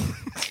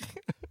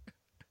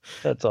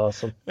 That's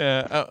awesome.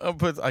 Yeah, I'll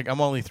put, like,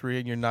 "I'm only 3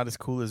 and you're not as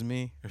cool as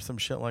me," or some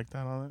shit like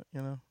that on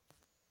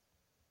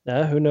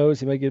it, Who knows?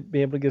 He might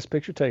be able to get his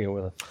picture taken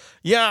with him.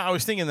 Yeah, I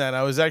was thinking that.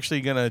 I was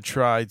actually going to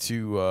try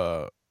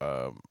to...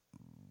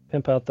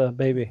 pimp out the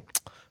baby.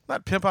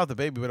 Not pimp out the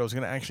baby, but I was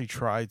going to actually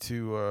try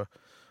to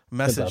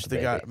message the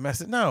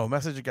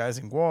guys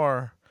in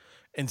Guar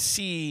and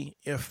see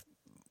if,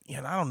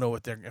 I don't know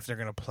if they're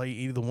going to play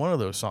either one of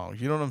those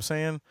songs. You know what I'm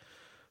saying?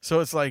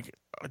 So it's like,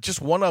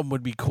 just one of them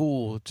would be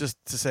cool, just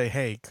to say,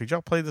 "Hey, could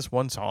y'all play this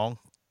one song?"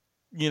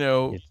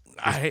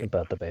 Pimp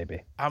out the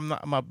baby. I'm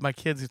not, my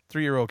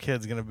 3-year-old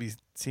kid's going to be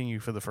seeing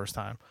you for the first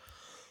time.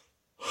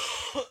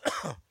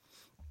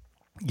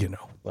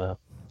 Well,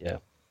 yeah.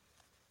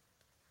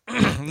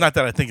 Not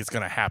that I think it's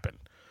going to happen,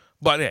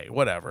 but hey,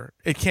 whatever.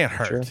 It can't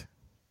hurt.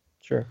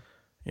 Sure.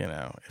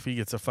 If he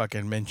gets a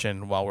fucking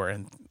mention while we're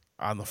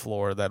on the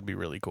floor, that'd be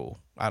really cool.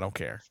 I don't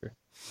care. Sure.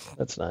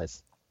 That's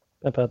nice.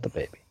 Pimp out the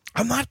baby.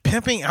 I'm not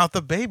pimping out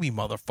the baby,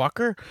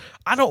 motherfucker.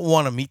 I don't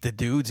want to meet the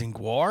dudes in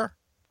Guar.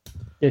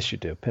 Yes, you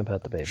do. Pimp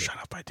out the baby. Shut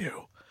up, I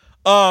do.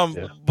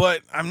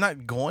 But I'm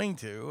not going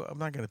to. I'm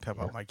not going to pimp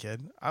out my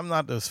kid. I'm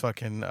not those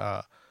fucking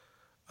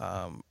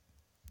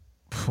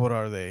what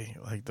are they?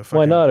 Like the fucking...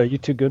 Why not? Are you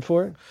too good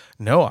for it?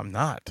 No, I'm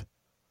not.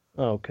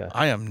 Oh, okay.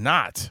 I am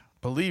not.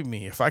 Believe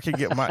me, if I could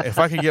get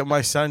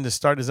my son to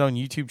start his own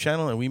YouTube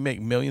channel and we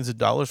make millions of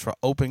dollars for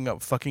opening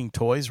up fucking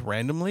toys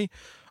randomly,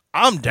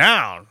 I'm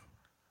down.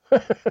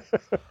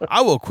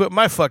 I will quit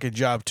my fucking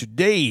job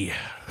today.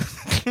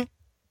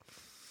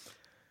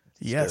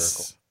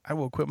 Yes, I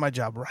will quit my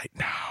job right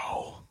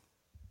now.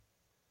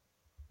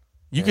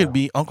 You could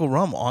be Uncle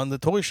Rum on the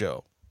toy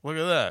show. Look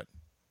at that.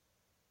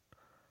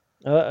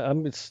 I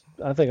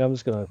think I'm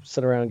just gonna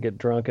sit around and get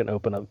drunk and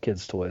open up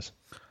kids' toys.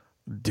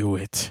 Do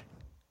it.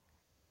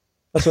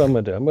 That's what I'm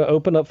gonna do. I'm gonna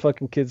open up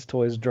fucking kids'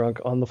 toys drunk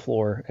on the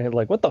floor and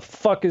like, what the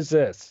fuck is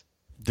this?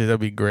 Dude, that'd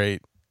be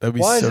great. That'd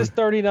be Why is this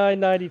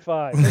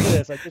 $39.95? Look at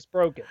this. I just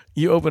broke it.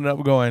 You open it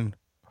up going,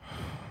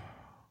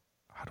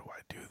 "How do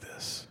I do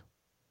this?"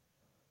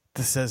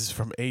 This says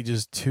from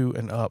ages 2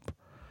 and up.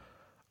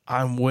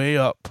 I'm way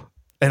up,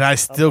 and I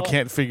still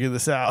can't figure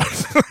this out.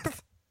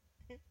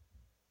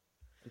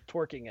 I'm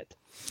twerking it.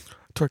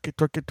 Twerk it,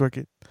 twerk it, twerk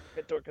it.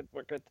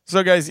 Twerk it.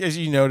 So, guys, as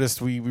you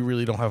noticed, we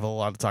really don't have a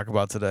lot to talk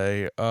about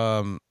today.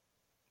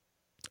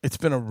 It's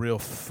been a real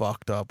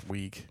fucked up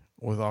week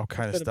with all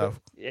kind of stuff.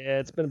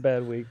 It's been a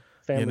bad week.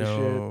 Family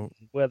shit,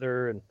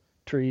 weather, and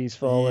trees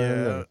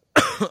falling.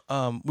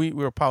 Yeah.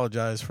 We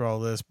apologize for all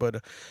this,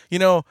 but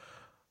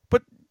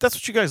but that's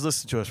what you guys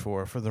listen to us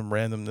for the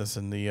randomness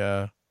and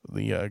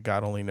the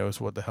God only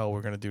knows what the hell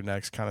we're gonna do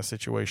next kind of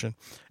situation,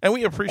 and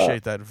we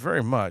appreciate that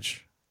very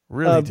much.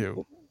 Really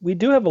do. We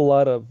do have a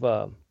lot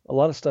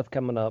of stuff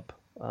coming up.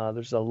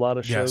 There's a lot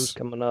of shows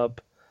coming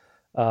up.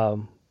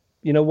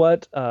 You know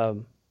what?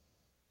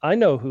 I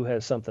know who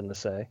has something to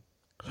say.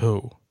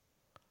 Who?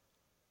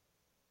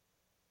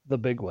 The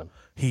big one.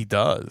 He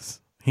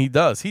does. He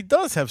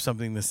does have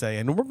something to say,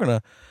 and we're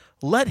gonna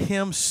Let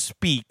him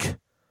speak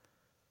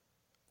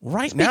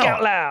right Speak now.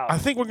 out loud. I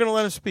think we're going to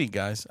let him speak,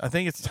 guys. I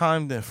think it's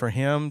time for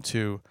him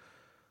to,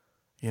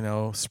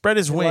 spread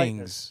his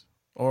wings,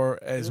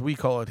 or as we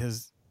call it,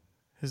 his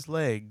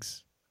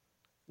legs.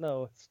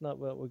 No, it's not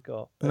what we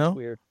call. That's No?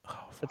 weird.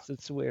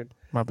 It's weird.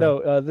 My bad.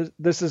 No,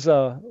 this is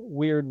a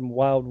weird and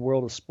wild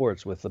world of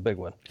sports with the big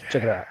one.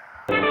 Check it out.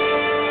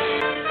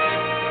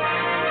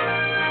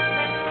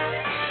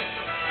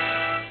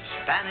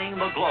 Spanning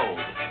the globe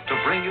to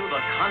bring you the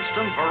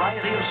constant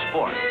variety of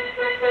sport,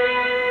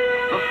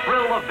 the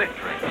thrill of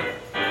victory,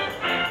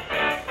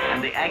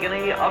 and the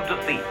agony of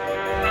defeat.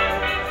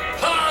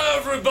 Hi,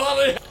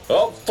 everybody!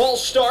 Oh,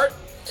 false start.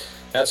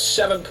 That's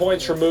 7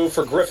 points removed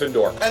for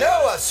Gryffindor. And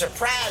a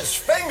surprise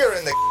finger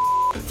in the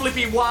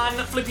Flippy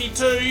 1, Flippy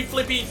 2,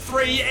 Flippy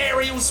 3,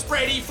 aerial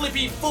spready,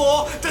 Flippy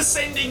 4,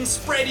 descending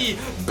spready,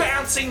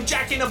 bouncing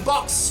Jack in a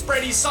box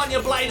spready, Sonya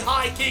Blade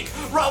high kick,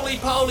 roly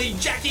poly,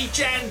 Jackie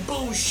Chan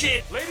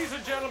bullshit. Ladies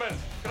and gentlemen,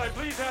 can I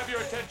please have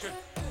your attention?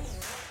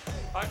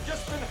 I've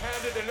just been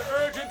handed an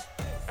urgent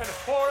and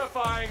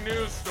horrifying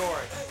news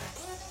story.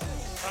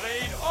 And I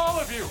need all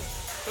of you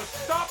to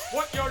stop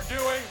what you're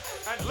doing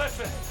and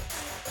listen.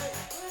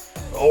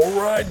 All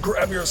right,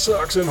 grab your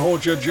socks and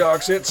hold your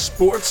jocks. It's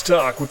Sports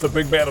Talk with the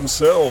big man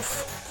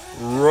himself,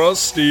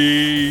 Rusty.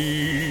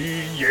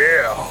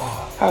 Yeah.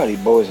 Howdy,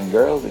 boys and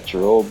girls. It's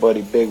your old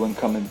buddy Big One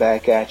coming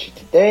back at you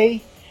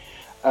today.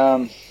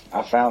 I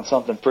found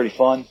something pretty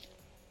fun.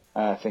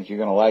 I think you're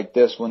going to like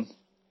this one.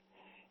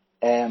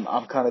 And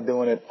I'm kind of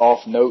doing it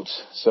off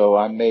notes, so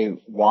I may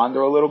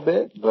wander a little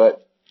bit,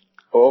 but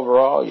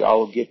overall, y'all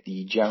will get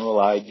the general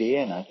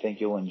idea, and I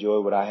think you'll enjoy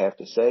what I have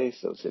to say,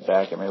 so sit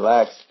back and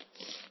relax.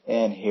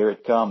 And here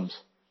it comes.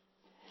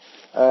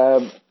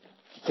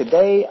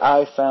 Today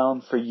I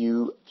found for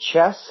you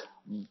chess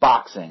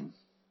boxing.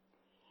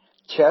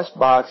 Chess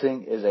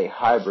boxing is a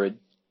hybrid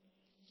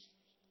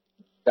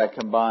that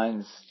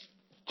combines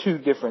two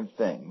different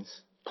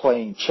things.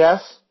 Playing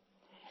chess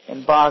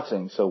and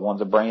boxing. So one's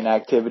a brain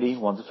activity,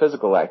 one's a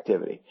physical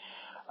activity.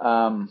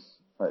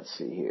 Let's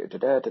see here.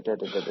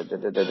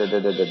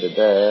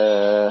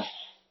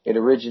 It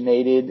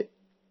originated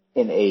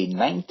in a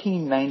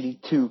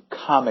 1992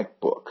 comic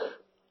book,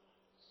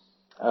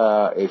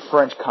 a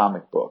French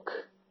comic book,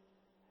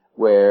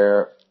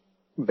 where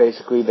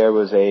basically there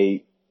was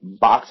a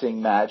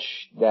boxing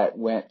match that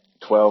went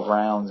 12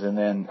 rounds, and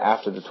then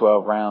after the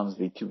 12 rounds,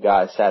 the two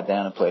guys sat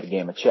down and played a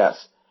game of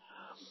chess.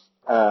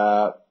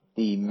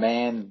 The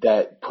man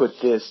that put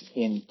this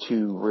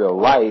into real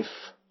life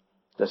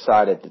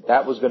decided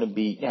that was going to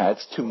be,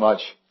 it's too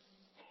much.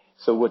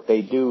 So what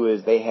they do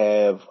is they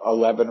have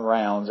 11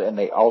 rounds and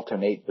they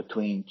alternate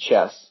between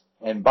chess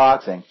and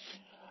boxing.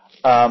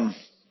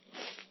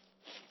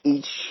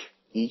 Each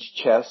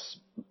chess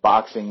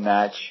boxing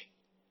match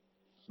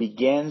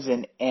begins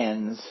and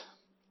ends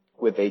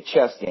with a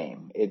chess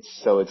game.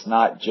 It's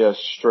not just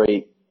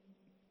straight,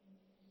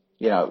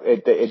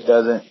 it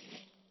doesn't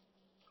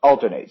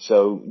alternate.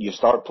 So you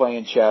start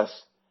playing chess,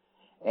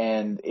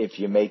 and if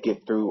you make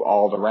it through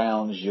all the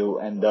rounds, you'll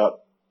end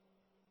up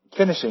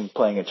finishing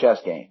playing a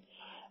chess game.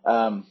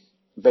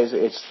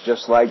 Basically, it's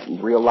just like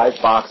real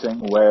life boxing,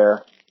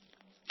 where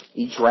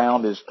each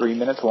round is 3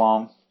 minutes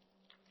long.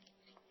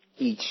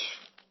 Each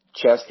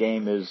chess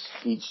game is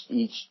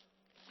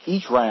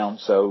each round,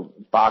 so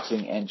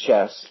boxing and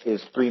chess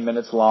is 3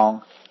 minutes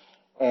long,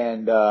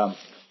 and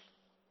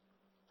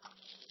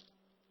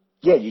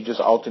you just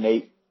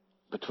alternate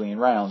between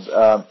rounds.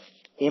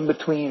 In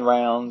between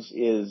rounds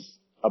is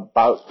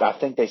about, I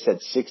think they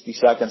said 60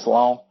 seconds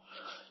long.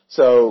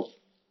 So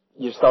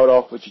you start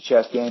off with your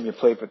chess game, you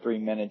play for 3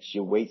 minutes,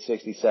 you wait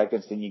 60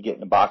 seconds, then you get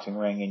in the boxing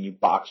ring and you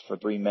box for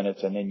 3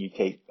 minutes, and then you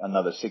take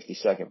another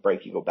 60-second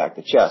break, you go back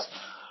to chess.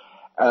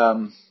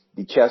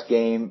 The chess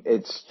game,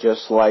 it's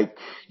just like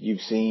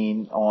you've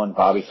seen on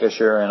Bobby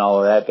Fischer and all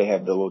of that. They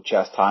have the little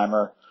chess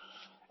timer,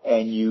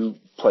 and you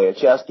play a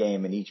chess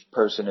game, and each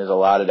person is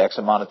allotted X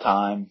amount of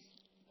time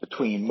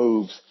between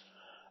moves.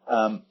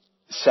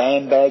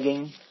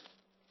 Sandbagging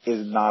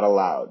is not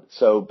allowed.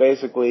 So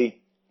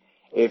basically,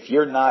 if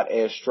you're not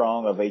as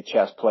strong of a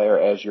chess player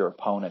as your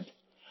opponent,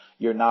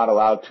 you're not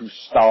allowed to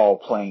stall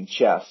playing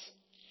chess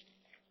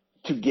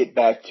to get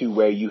back to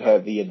where you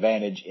have the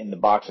advantage in the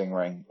boxing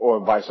ring, or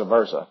vice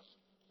versa.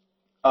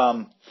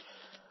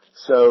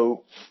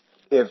 So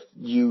if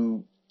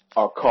you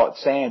are caught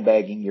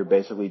sandbagging, you're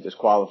basically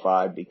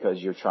disqualified because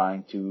you're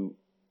trying to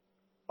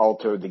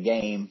alter the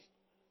game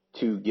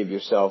to give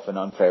yourself an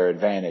unfair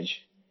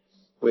advantage,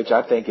 which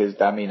I think is,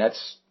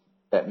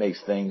 that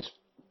makes things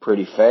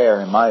pretty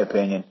fair in my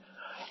opinion.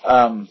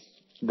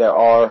 There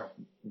are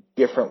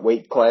different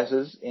weight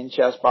classes in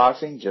chess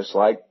boxing, just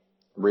like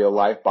real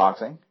life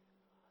boxing.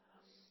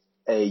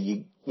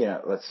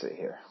 Let's see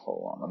here.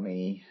 Hold on. Let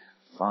me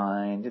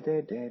find.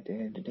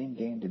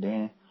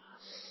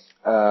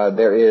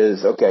 There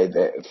is,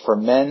 for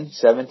men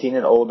 17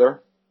 and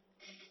older,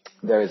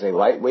 there is a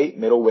lightweight,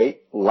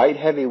 middleweight, light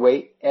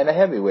heavyweight, and a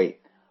heavyweight,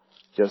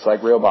 just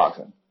like real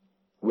boxing.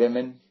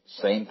 Women,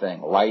 same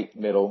thing. Light,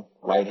 middle,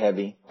 light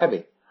heavy,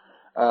 heavy.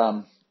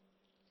 And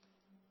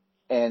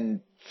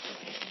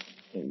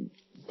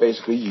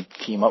basically you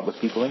team up with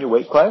people in your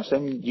weight class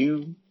and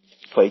you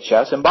play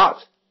chess and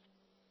box.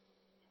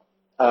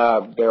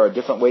 There are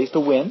different ways to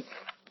win.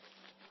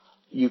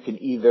 You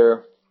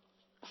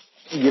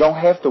don't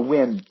have to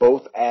win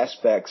both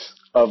aspects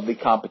of the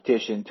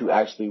competition to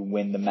actually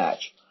win the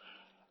match.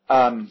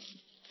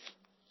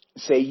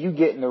 Say you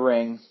get in the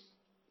ring,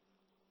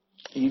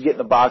 you get in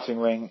the boxing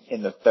ring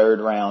in the third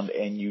round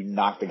and you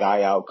knock the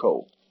guy out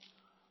cold.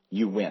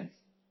 You win.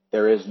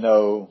 There is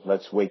no,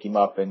 let's wake him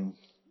up and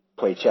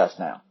play chess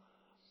now.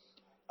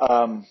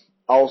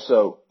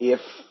 Also, if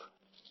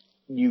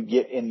you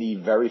get in the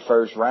very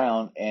first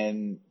round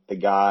and the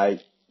guy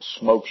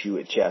smokes you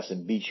at chess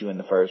and beats you in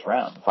the first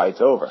round, the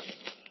fight's over.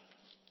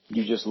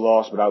 You just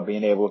lost without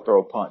being able to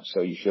throw a punch.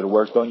 So you should have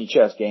worked on your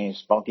chess game,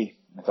 Spunky.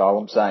 That's all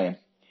I'm saying.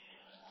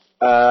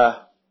 Yeah.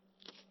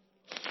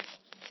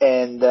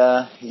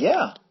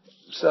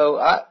 So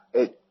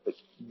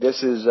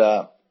this is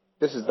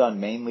done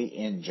mainly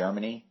in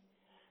Germany.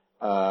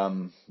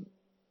 Let's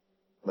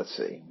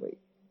see.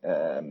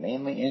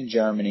 Mainly in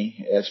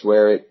Germany. That's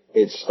where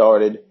it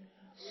started.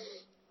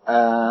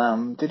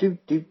 There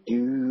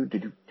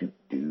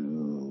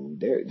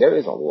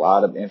is a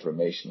lot of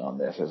information on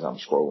this as I'm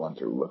scrolling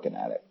through looking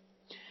at it.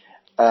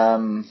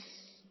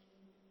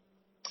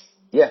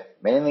 Yeah,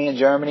 mainly in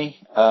Germany.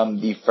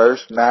 The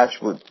first match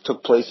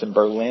took place in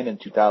Berlin in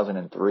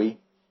 2003.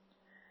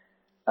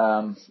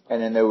 And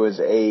then there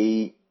was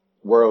a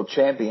world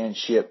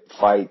championship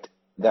fight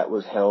that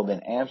was held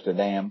in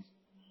Amsterdam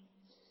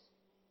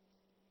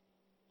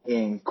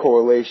in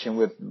correlation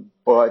with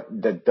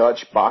the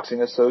Dutch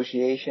Boxing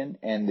Association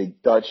and the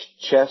Dutch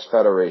Chess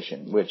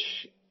Federation,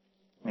 which,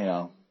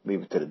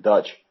 leave it to the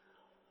Dutch.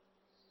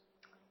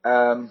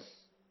 I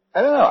don't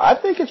know. I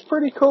think it's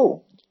pretty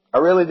cool. I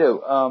really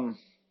do.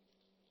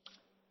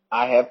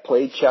 I have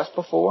played chess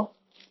before.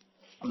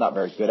 I'm not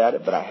very good at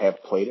it, but I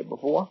have played it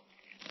before.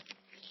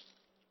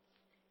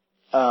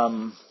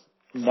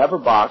 Never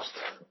boxed,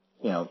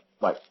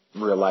 like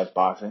real life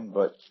boxing,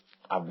 but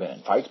I've been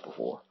in fights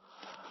before.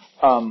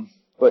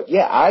 But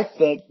yeah, I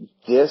think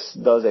this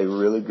does a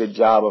really good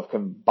job of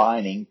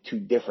combining two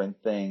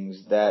different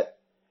things that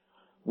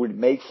would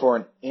make for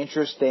an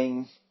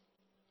interesting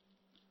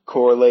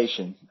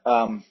correlation.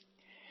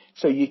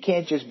 So you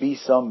can't just be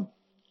some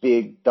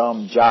big,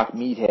 dumb jock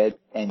meathead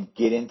and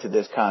get into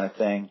this kind of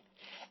thing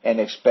and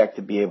expect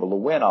to be able to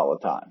win all the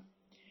time.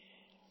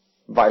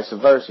 Vice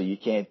versa, you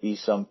can't be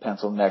some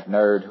pencil neck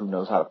nerd who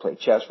knows how to play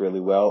chess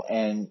really well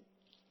and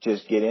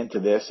just get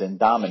into this and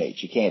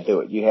dominate. You can't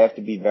do it. You have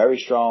to be very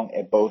strong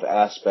at both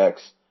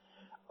aspects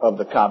of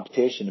the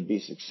competition to be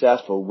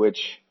successful,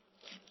 which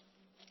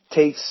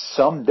takes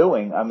some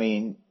doing. I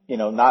mean,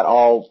 not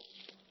all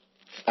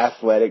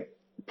athletic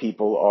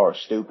people are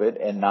stupid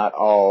and not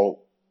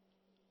all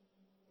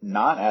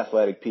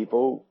non-athletic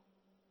people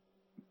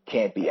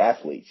can't be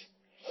athletes.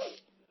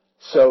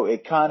 So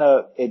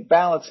it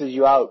balances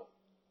you out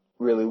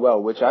really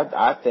well, which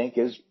I think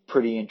is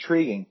pretty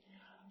intriguing.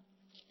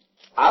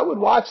 I would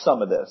watch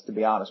some of this, to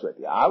be honest with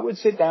you. I would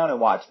sit down and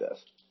watch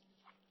this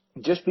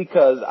just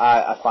because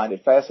I find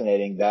it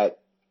fascinating that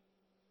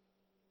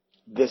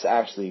this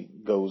actually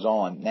goes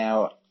on.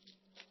 Now,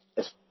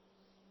 I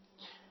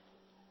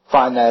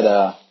find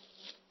that,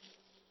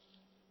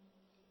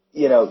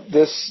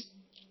 this,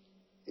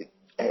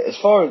 as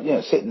far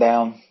as, sitting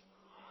down,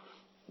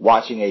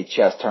 watching a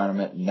chess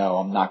tournament, no,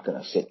 I'm not going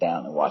to sit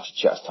down and watch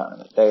a chess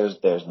tournament.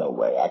 There's no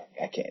way.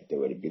 I can't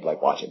do it. It'd be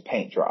like watching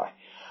paint dry.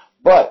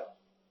 But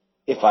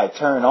if I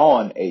turn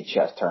on a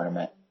chess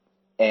tournament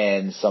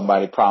and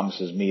somebody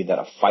promises me that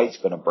a fight's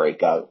going to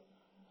break out,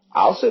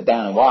 I'll sit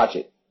down and watch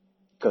it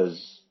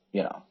because,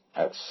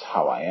 that's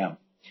how I am.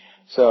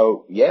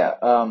 So, yeah,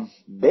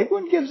 Big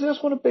One gives this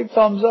one a big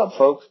thumbs up,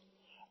 folks.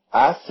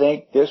 I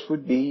think this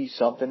would be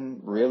something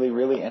really,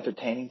 really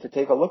entertaining to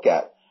take a look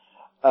at.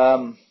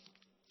 I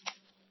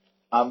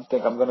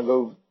think I'm going to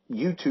go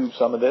YouTube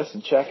some of this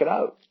and check it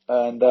out.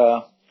 And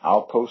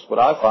I'll post what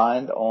I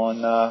find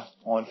on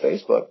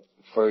Facebook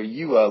for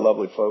you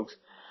lovely folks.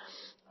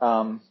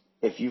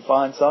 If you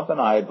find something,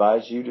 I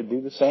advise you to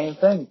do the same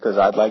thing because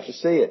I'd like to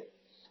see it.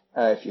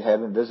 If you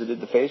haven't visited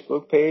the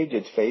Facebook page,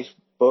 it's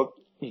Facebook.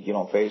 You get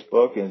on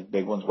Facebook and it's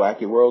Big One's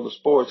Wacky World of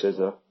Sports. There's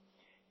a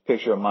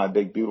picture of my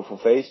big, beautiful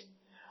face.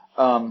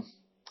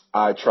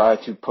 I try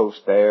to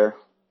post there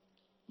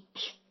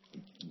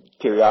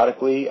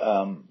periodically.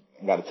 I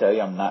got to tell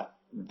you, I'm not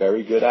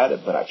very good at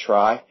it, but I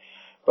try.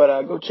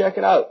 But go check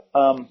it out.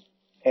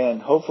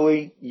 And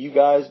hopefully you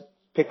guys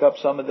pick up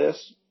some of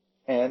this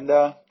and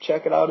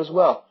check it out as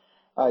well.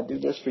 I do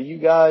this for you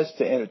guys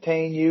to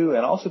entertain you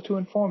and also to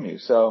inform you.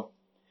 So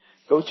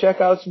go check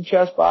out some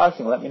chess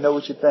boxing. Let me know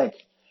what you think.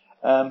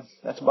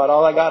 That's about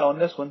all I got on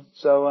this one.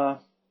 So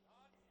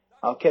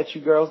I'll catch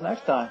you girls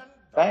next time.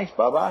 Thanks.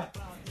 Bye-bye.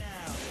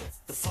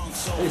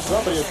 Hey,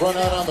 somebody has run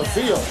out on the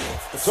field.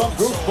 Some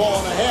goofball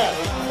in a hat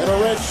and a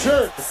red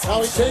shirt.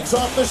 Now he takes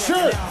off the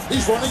shirt.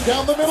 He's running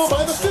down the middle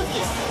by the 50.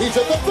 He's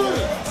at the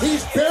 30.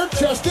 He's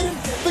bare-chested. And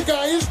the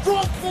guy is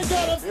drunk. They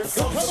got him.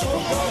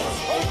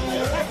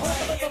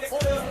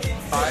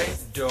 I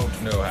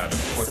don't know how to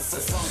put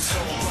this,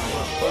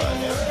 but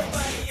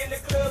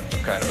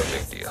kind of a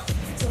big deal.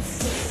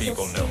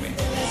 People know me.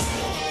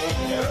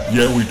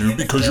 Yeah, we do,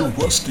 because you're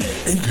Rusty,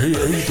 a.k.a.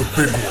 the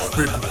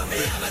big one.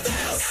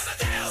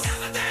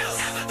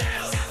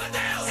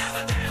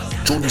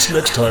 Join us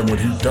next time when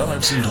he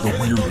dives into the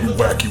weird and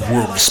wacky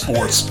world of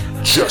sports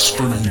just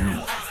for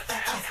you.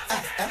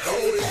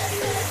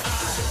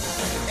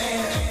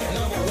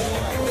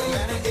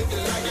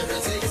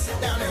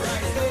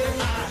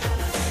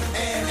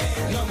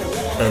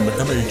 And the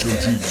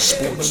MHOG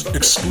Sports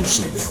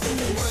exclusive.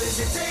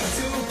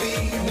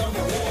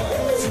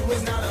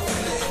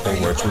 All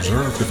rights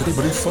reserved. If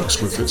anybody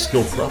fucks with this,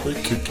 he'll probably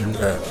kick your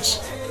ass.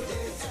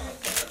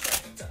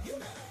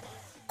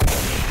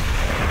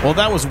 Well,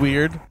 that was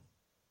weird.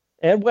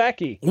 And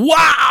wacky.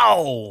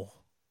 Wow!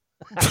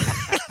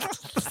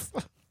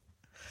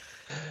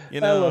 I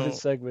love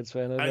his segments,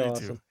 man. They're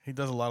awesome. Too. He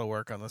does a lot of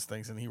work on those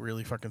things, and he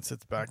really fucking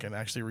sits back and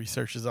actually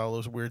researches all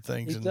those weird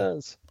things. He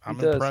does. I'm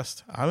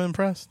impressed. I'm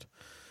impressed.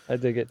 I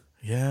dig it.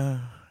 Yeah.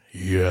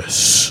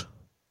 Yes.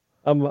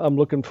 I'm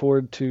looking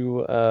forward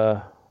to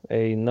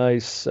a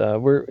nice.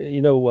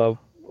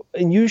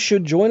 And you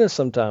should join us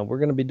sometime. We're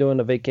going to be doing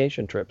a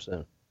vacation trip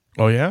soon.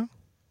 Oh yeah.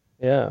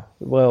 Yeah.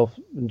 Well,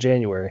 in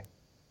January.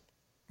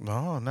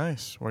 Oh,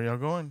 nice. Where y'all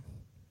going?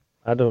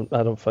 I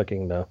don't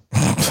fucking know.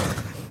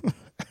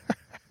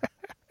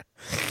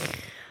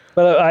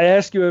 But I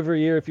ask you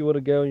every year if you want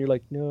to go, and you're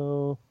like,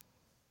 no.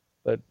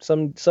 But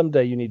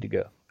someday you need to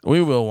go.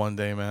 We will one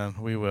day, man.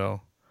 We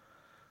will.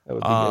 That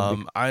would be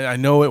good. I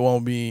know it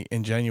won't be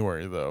in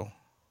January though.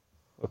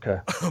 Okay.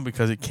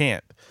 Because it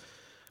can't.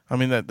 I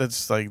mean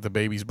that's like the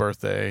baby's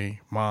birthday,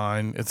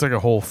 mine. It's like a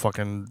whole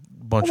fucking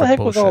bunch what the of heck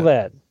bullshit. with all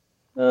that?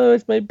 Oh,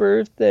 it's my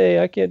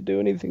birthday. I can't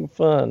do anything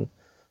fun.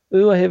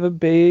 Ooh, I have a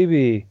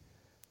baby.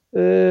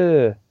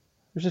 There's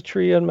a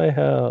tree on my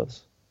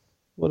house.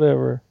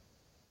 Whatever.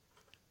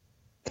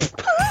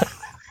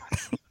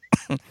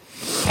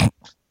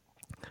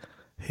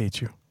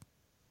 Hate you.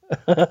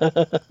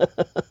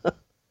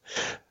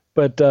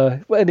 But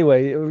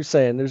anyway, we were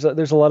saying there's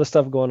a lot of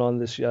stuff going on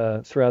this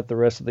throughout the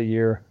rest of the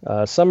year.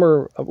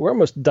 Summer, we're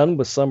almost done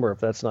with summer. If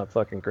that's not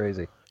fucking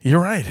crazy.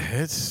 You're right.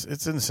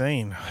 It's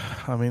insane.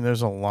 I mean,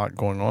 there's a lot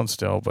going on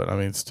still, but I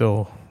mean,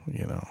 still,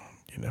 you never.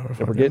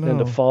 We're getting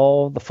into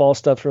fall. The fall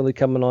stuff's really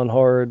coming on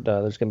hard.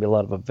 There's going to be a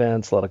lot of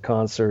events, a lot of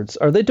concerts.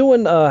 Are they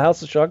doing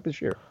House of Shock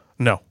this year?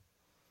 No.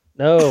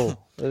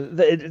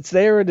 It's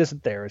there. It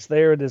isn't there. It's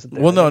there. It isn't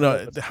there. Well, no.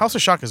 The House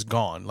of Shock is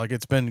gone. Like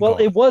it's been. Well,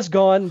 gone. it was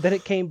gone. Then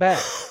it came back.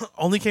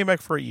 Only came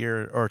back for a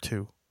year or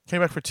two.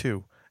 Came back for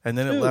 2, and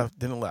then it left.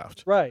 Then it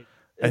left. Right.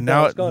 And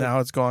now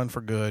it's gone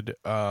for good.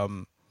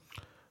 Damn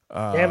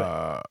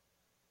it.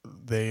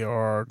 They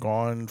are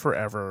gone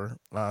forever.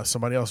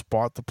 Somebody else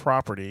bought the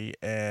property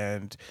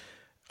and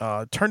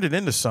turned it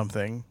into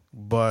something,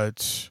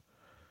 but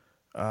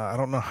I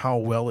don't know how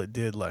well it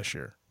did last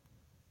year.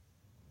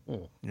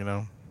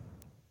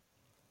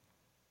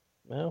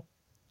 Well,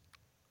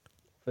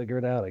 figure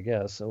it out, I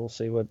guess. So we'll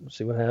see what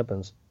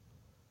happens.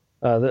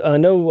 I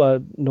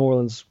know New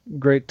Orleans,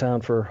 great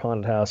town for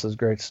haunted houses,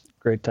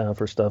 great town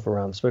for stuff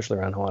around, especially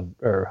around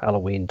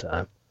Halloween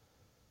time.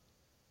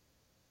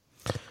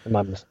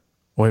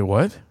 Wait,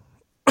 what?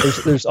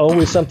 There's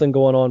always something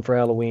going on for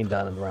Halloween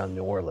down and around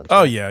New Orleans.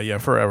 Oh yeah,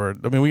 forever.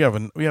 I mean, we have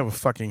a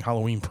fucking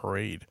Halloween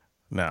parade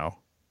now.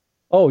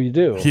 Oh, you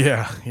do?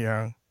 Yeah.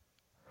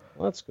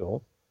 Well, that's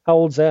cool. How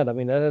old's that? I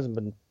mean, that hasn't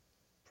been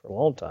for a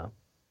long time.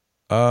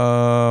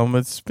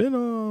 It's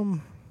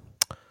been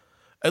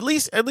at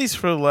least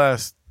for the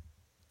last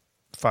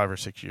 5 or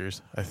 6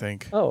 years, I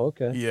think. Oh,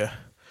 okay. Yeah,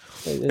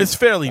 it's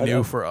fairly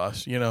new for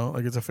us.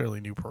 Like it's a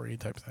fairly new parade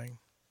type thing.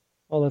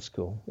 Oh, that's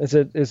cool. Is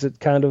it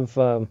kind of?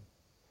 I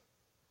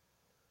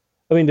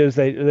mean, are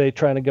they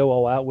trying to go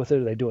all out with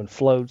it? Are they doing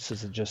floats?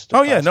 Is it just?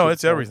 Oh yeah, no,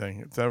 it's everything.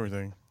 It's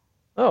everything.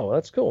 Oh,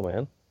 that's cool,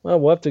 man. Well,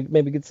 we'll have to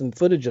maybe get some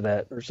footage of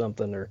that or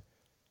something, or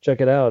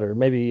check it out, or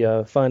maybe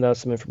find out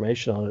some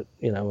information on it.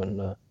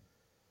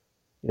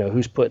 And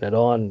who's putting it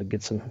on to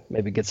get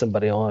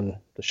somebody on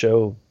the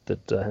show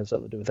that has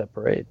something to do with that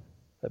parade.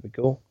 That'd be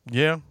cool.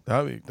 Yeah,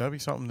 that'd be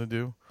something to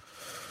do.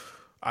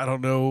 I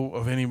don't know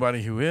of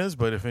anybody who is,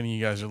 but if any of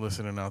you guys are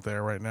listening out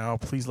there right now,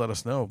 please let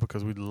us know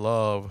because we'd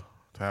love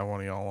to have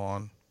one of y'all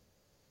on.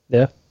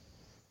 Yeah.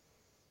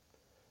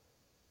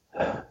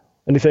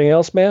 Anything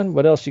else, man?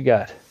 What else you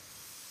got?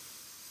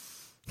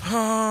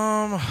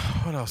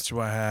 What else do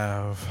I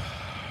have?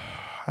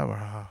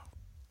 I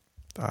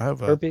have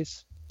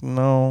herpes.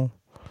 No.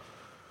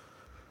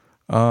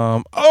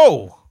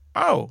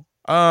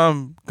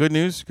 Good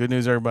news,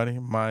 everybody.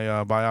 My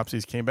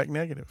biopsies came back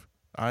negative.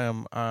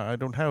 I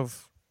don't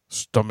have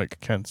stomach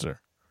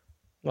cancer.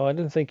 No, I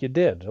didn't think you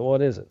did.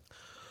 What is it?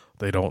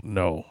 They don't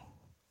know.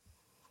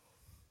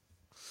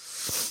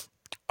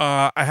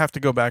 I have to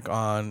go back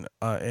on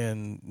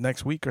in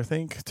next week, I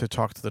think, to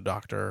talk to the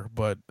doctor.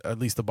 But at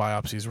least the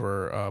biopsies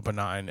were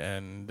benign,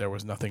 and there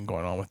was nothing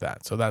going on with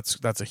that. So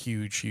that's a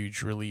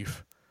huge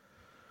relief.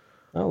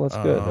 Oh, that's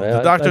good. The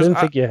I doctors, didn't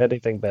think you had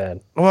anything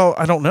bad. Well,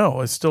 I don't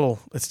know. It's still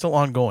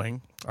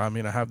ongoing. I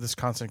mean, I have this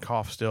constant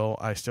cough still.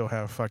 I still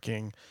have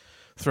fucking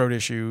throat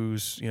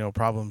issues,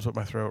 problems with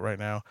my throat right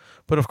now.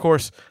 But of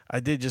course, I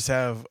did just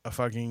have a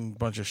fucking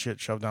bunch of shit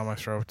shoved down my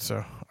throat.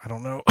 So I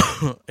don't know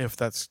if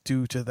that's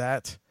due to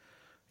that,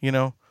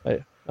 You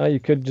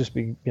could just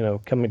be,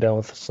 coming down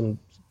with some,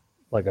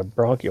 like a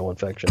bronchial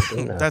infection.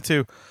 That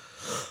too.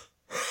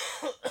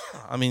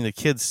 I mean, the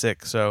kid's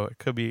sick, so it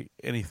could be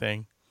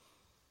anything.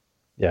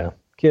 Yeah,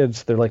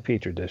 kids, they're like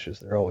petri dishes.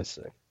 They're always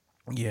sick.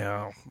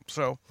 Yeah.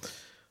 So,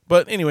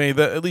 but anyway,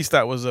 at least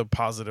that was a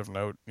positive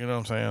note. You know what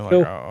I'm saying? Like,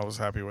 cool. I was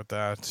happy with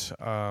that.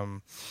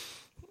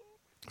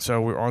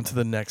 So we're on to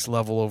the next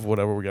level of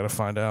whatever we got to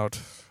find out.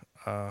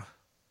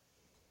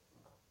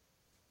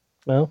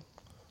 Well,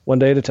 one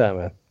day at a time,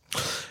 man.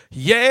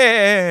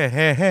 Yeah.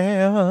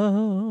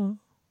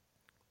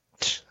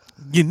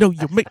 You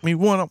make me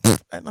want to.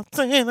 And I'm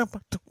saying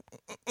about.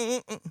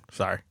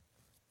 Sorry.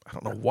 I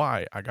don't know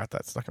why I got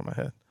that stuck in my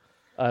head.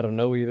 I don't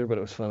know either, but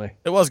it was funny.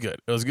 It was good.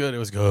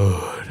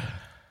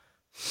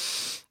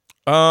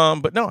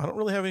 But no, I don't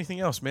really have anything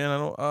else, man. I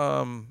don't.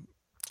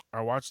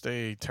 I watched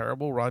a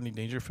terrible Rodney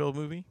Dangerfield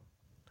movie.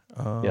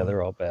 Yeah,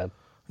 they're all bad.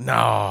 No,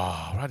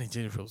 Rodney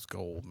Dangerfield's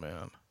gold,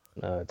 man.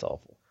 No, it's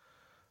awful.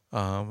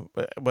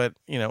 But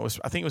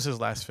I think it was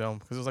his last film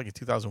because it was like in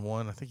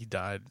 2001. I think he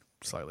died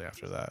slightly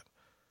after that.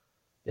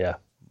 Yeah.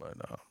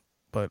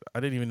 But I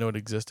didn't even know it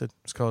existed.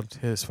 It's called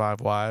His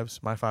Five Wives.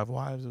 My Five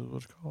Wives is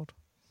what it's called.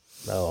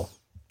 No.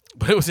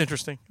 But it was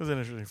interesting. It was an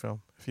interesting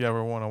film. If you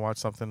ever want to watch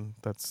something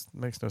that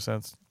makes no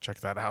sense, check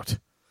that out.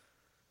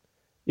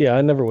 Yeah,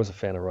 I never was a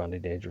fan of Rodney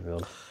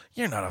Dangerfield.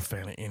 You're not a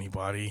fan of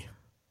anybody.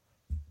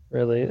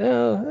 Really?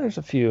 No, there's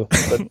a few.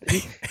 But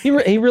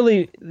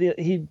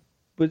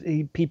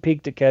he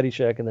peaked at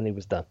Caddyshack and then he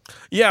was done.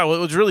 Yeah,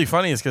 what was really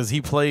funny is because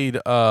he played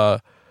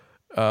the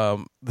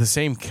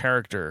same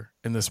character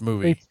in this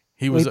movie.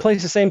 He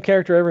plays the same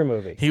character every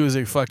movie. He was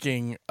a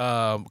fucking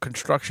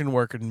construction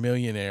worker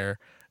millionaire,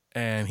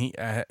 and he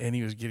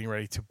was getting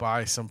ready to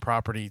buy some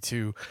property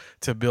to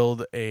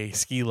build a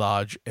ski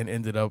lodge, and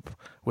ended up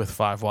with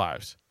 5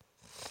 wives.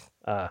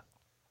 It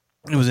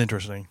was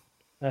interesting.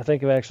 I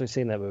think I've actually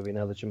seen that movie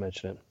now that you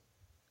mention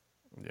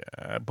it.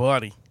 Yeah,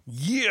 buddy.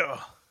 Yeah.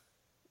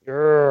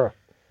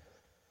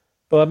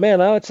 But man,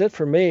 now it's it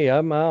for me.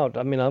 I'm out.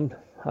 I mean,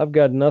 I've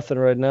got nothing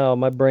right now.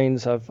 My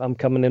brain's I'm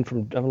coming in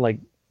from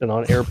been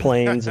on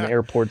airplanes and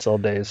airports all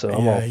day, so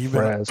I'm all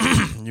frazzed.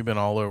 You've been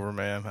all over,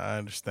 man. I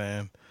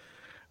understand.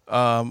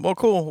 Well,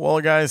 cool.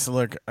 Well, guys,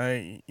 look,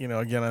 again,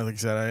 like I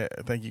said,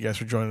 I thank you guys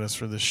for joining us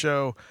for this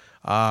show.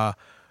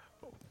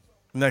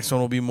 Next one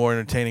will be more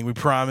entertaining, we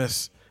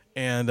promise,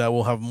 and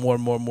we'll have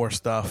more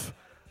stuff.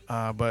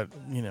 But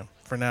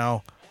for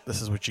now, this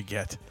is what you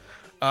get.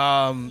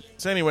 So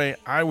anyway,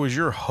 I was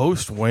your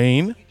host,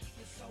 Wayne.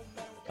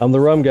 I'm the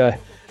rum guy.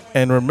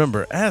 And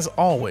remember, as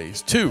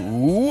always,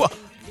 to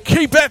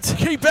keep it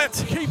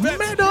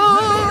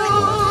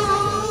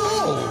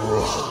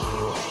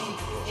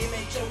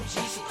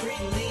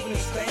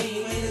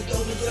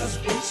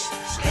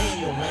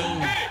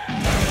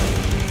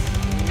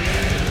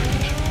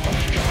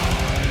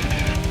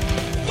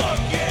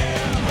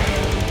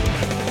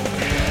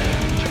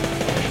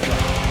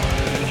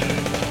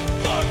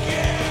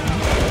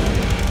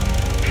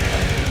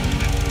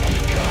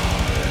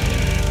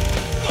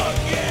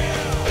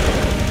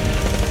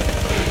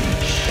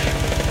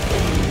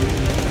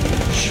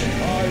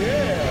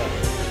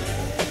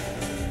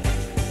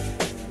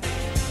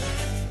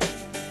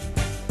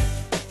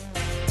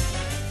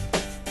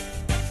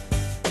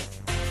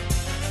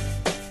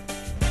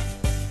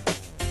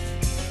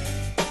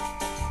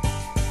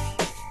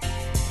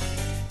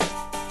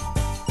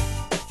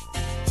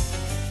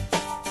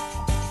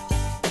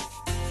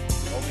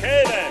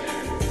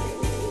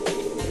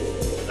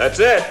That's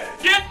it.